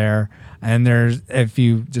stuff there. And if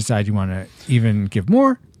you decide you want to even give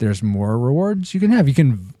more, there's more rewards you can have. You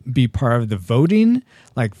can be part of the voting,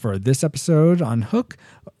 like for this episode on Hook.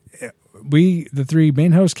 The 3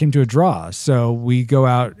 main hosts came to a draw. So we go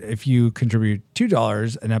out, if you contribute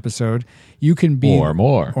 $2 an episode, you can be or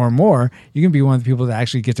more. You can be one of the people that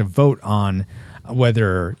actually get to vote on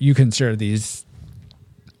whether you consider these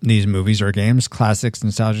movies or games classics,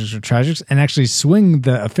 nostalgics, or tragics, and actually swing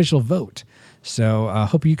the official vote. So I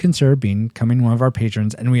hope you consider becoming one of our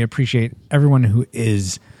patrons, and we appreciate everyone who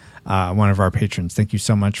is one of our patrons. Thank you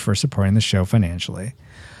so much for supporting the show financially.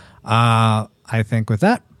 I think with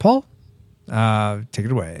that, Paul, take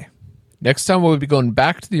it away. Next time we'll be going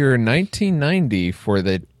back to the year 1990 for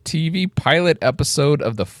the TV pilot episode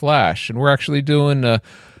of The Flash, and we're actually doing a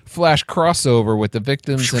Flash crossover with the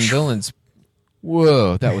Victims and Villains.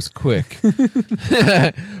 Whoa, that was quick.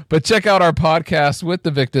 But check out our podcast with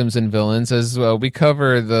the Victims and Villains as we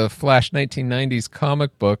cover the Flash 1990s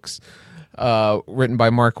comic books written by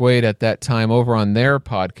Mark Waid at that time over on their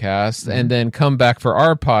podcast, and then come back for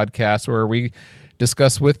our podcast where we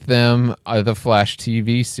discuss with them the Flash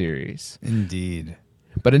TV series. Indeed.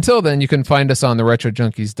 But until then, you can find us on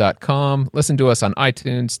theretrojunkies.com, listen to us on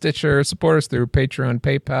iTunes, Stitcher, support us through Patreon,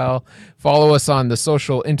 PayPal, follow us on the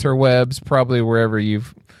social interwebs, probably wherever you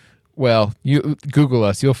Google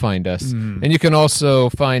us, you'll find us. And you can also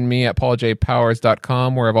find me at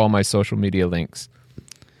pauljpowers.com, where I have all my social media links.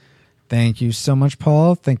 Thank you so much,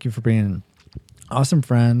 Paul. Thank you for being an awesome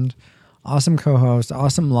friend, awesome co-host,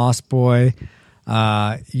 awesome lost boy.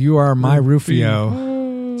 You are my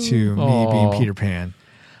Rufio to me being Peter Pan.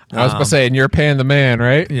 I was going to say, and you're Pan the Man,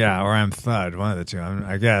 right? Yeah, or I'm Thud, one of the two.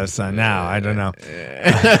 I guess now, I don't know.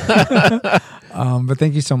 But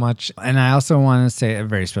thank you so much. And I also want to say a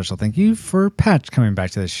very special thank you for Patch coming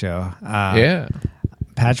back to the show. Yeah.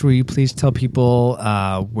 Patch, will you please tell people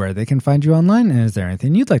where they can find you online? And is there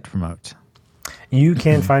anything you'd like to promote? You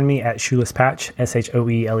can find me at Shoeless Patch,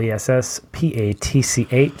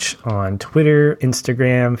 ShoelessPatch, on Twitter,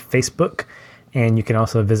 Instagram, Facebook. And you can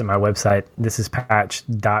also visit my website,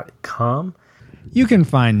 thisispatch.com. You can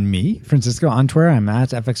find me, Francisco, on Twitter. I'm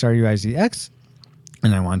at FXRUIZX.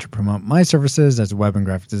 And I want to promote my services as a web and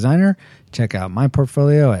graphic designer. Check out my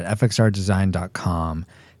portfolio at fxrdesign.com.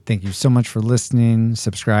 Thank you so much for listening,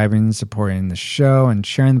 subscribing, supporting the show, and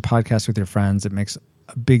sharing the podcast with your friends. It makes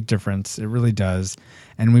a big difference. It really does.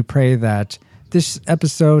 And we pray that this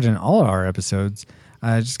episode and all our episodes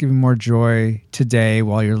just give you more joy today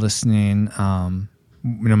while you're listening,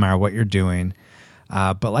 no matter what you're doing.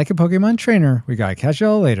 But like a Pokemon trainer, we got to catch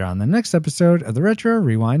y'all later on the next episode of the Retro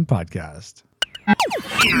Rewind Podcast.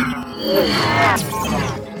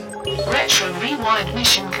 Retro Rewind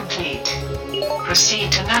mission complete.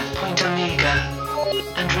 Proceed to nav point Omega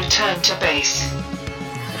and return to base.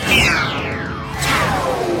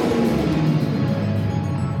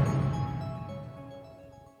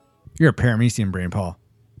 You're a paramecium brain, Paul.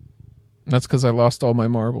 That's because I lost all my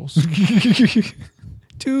marbles.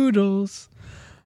 Toodles.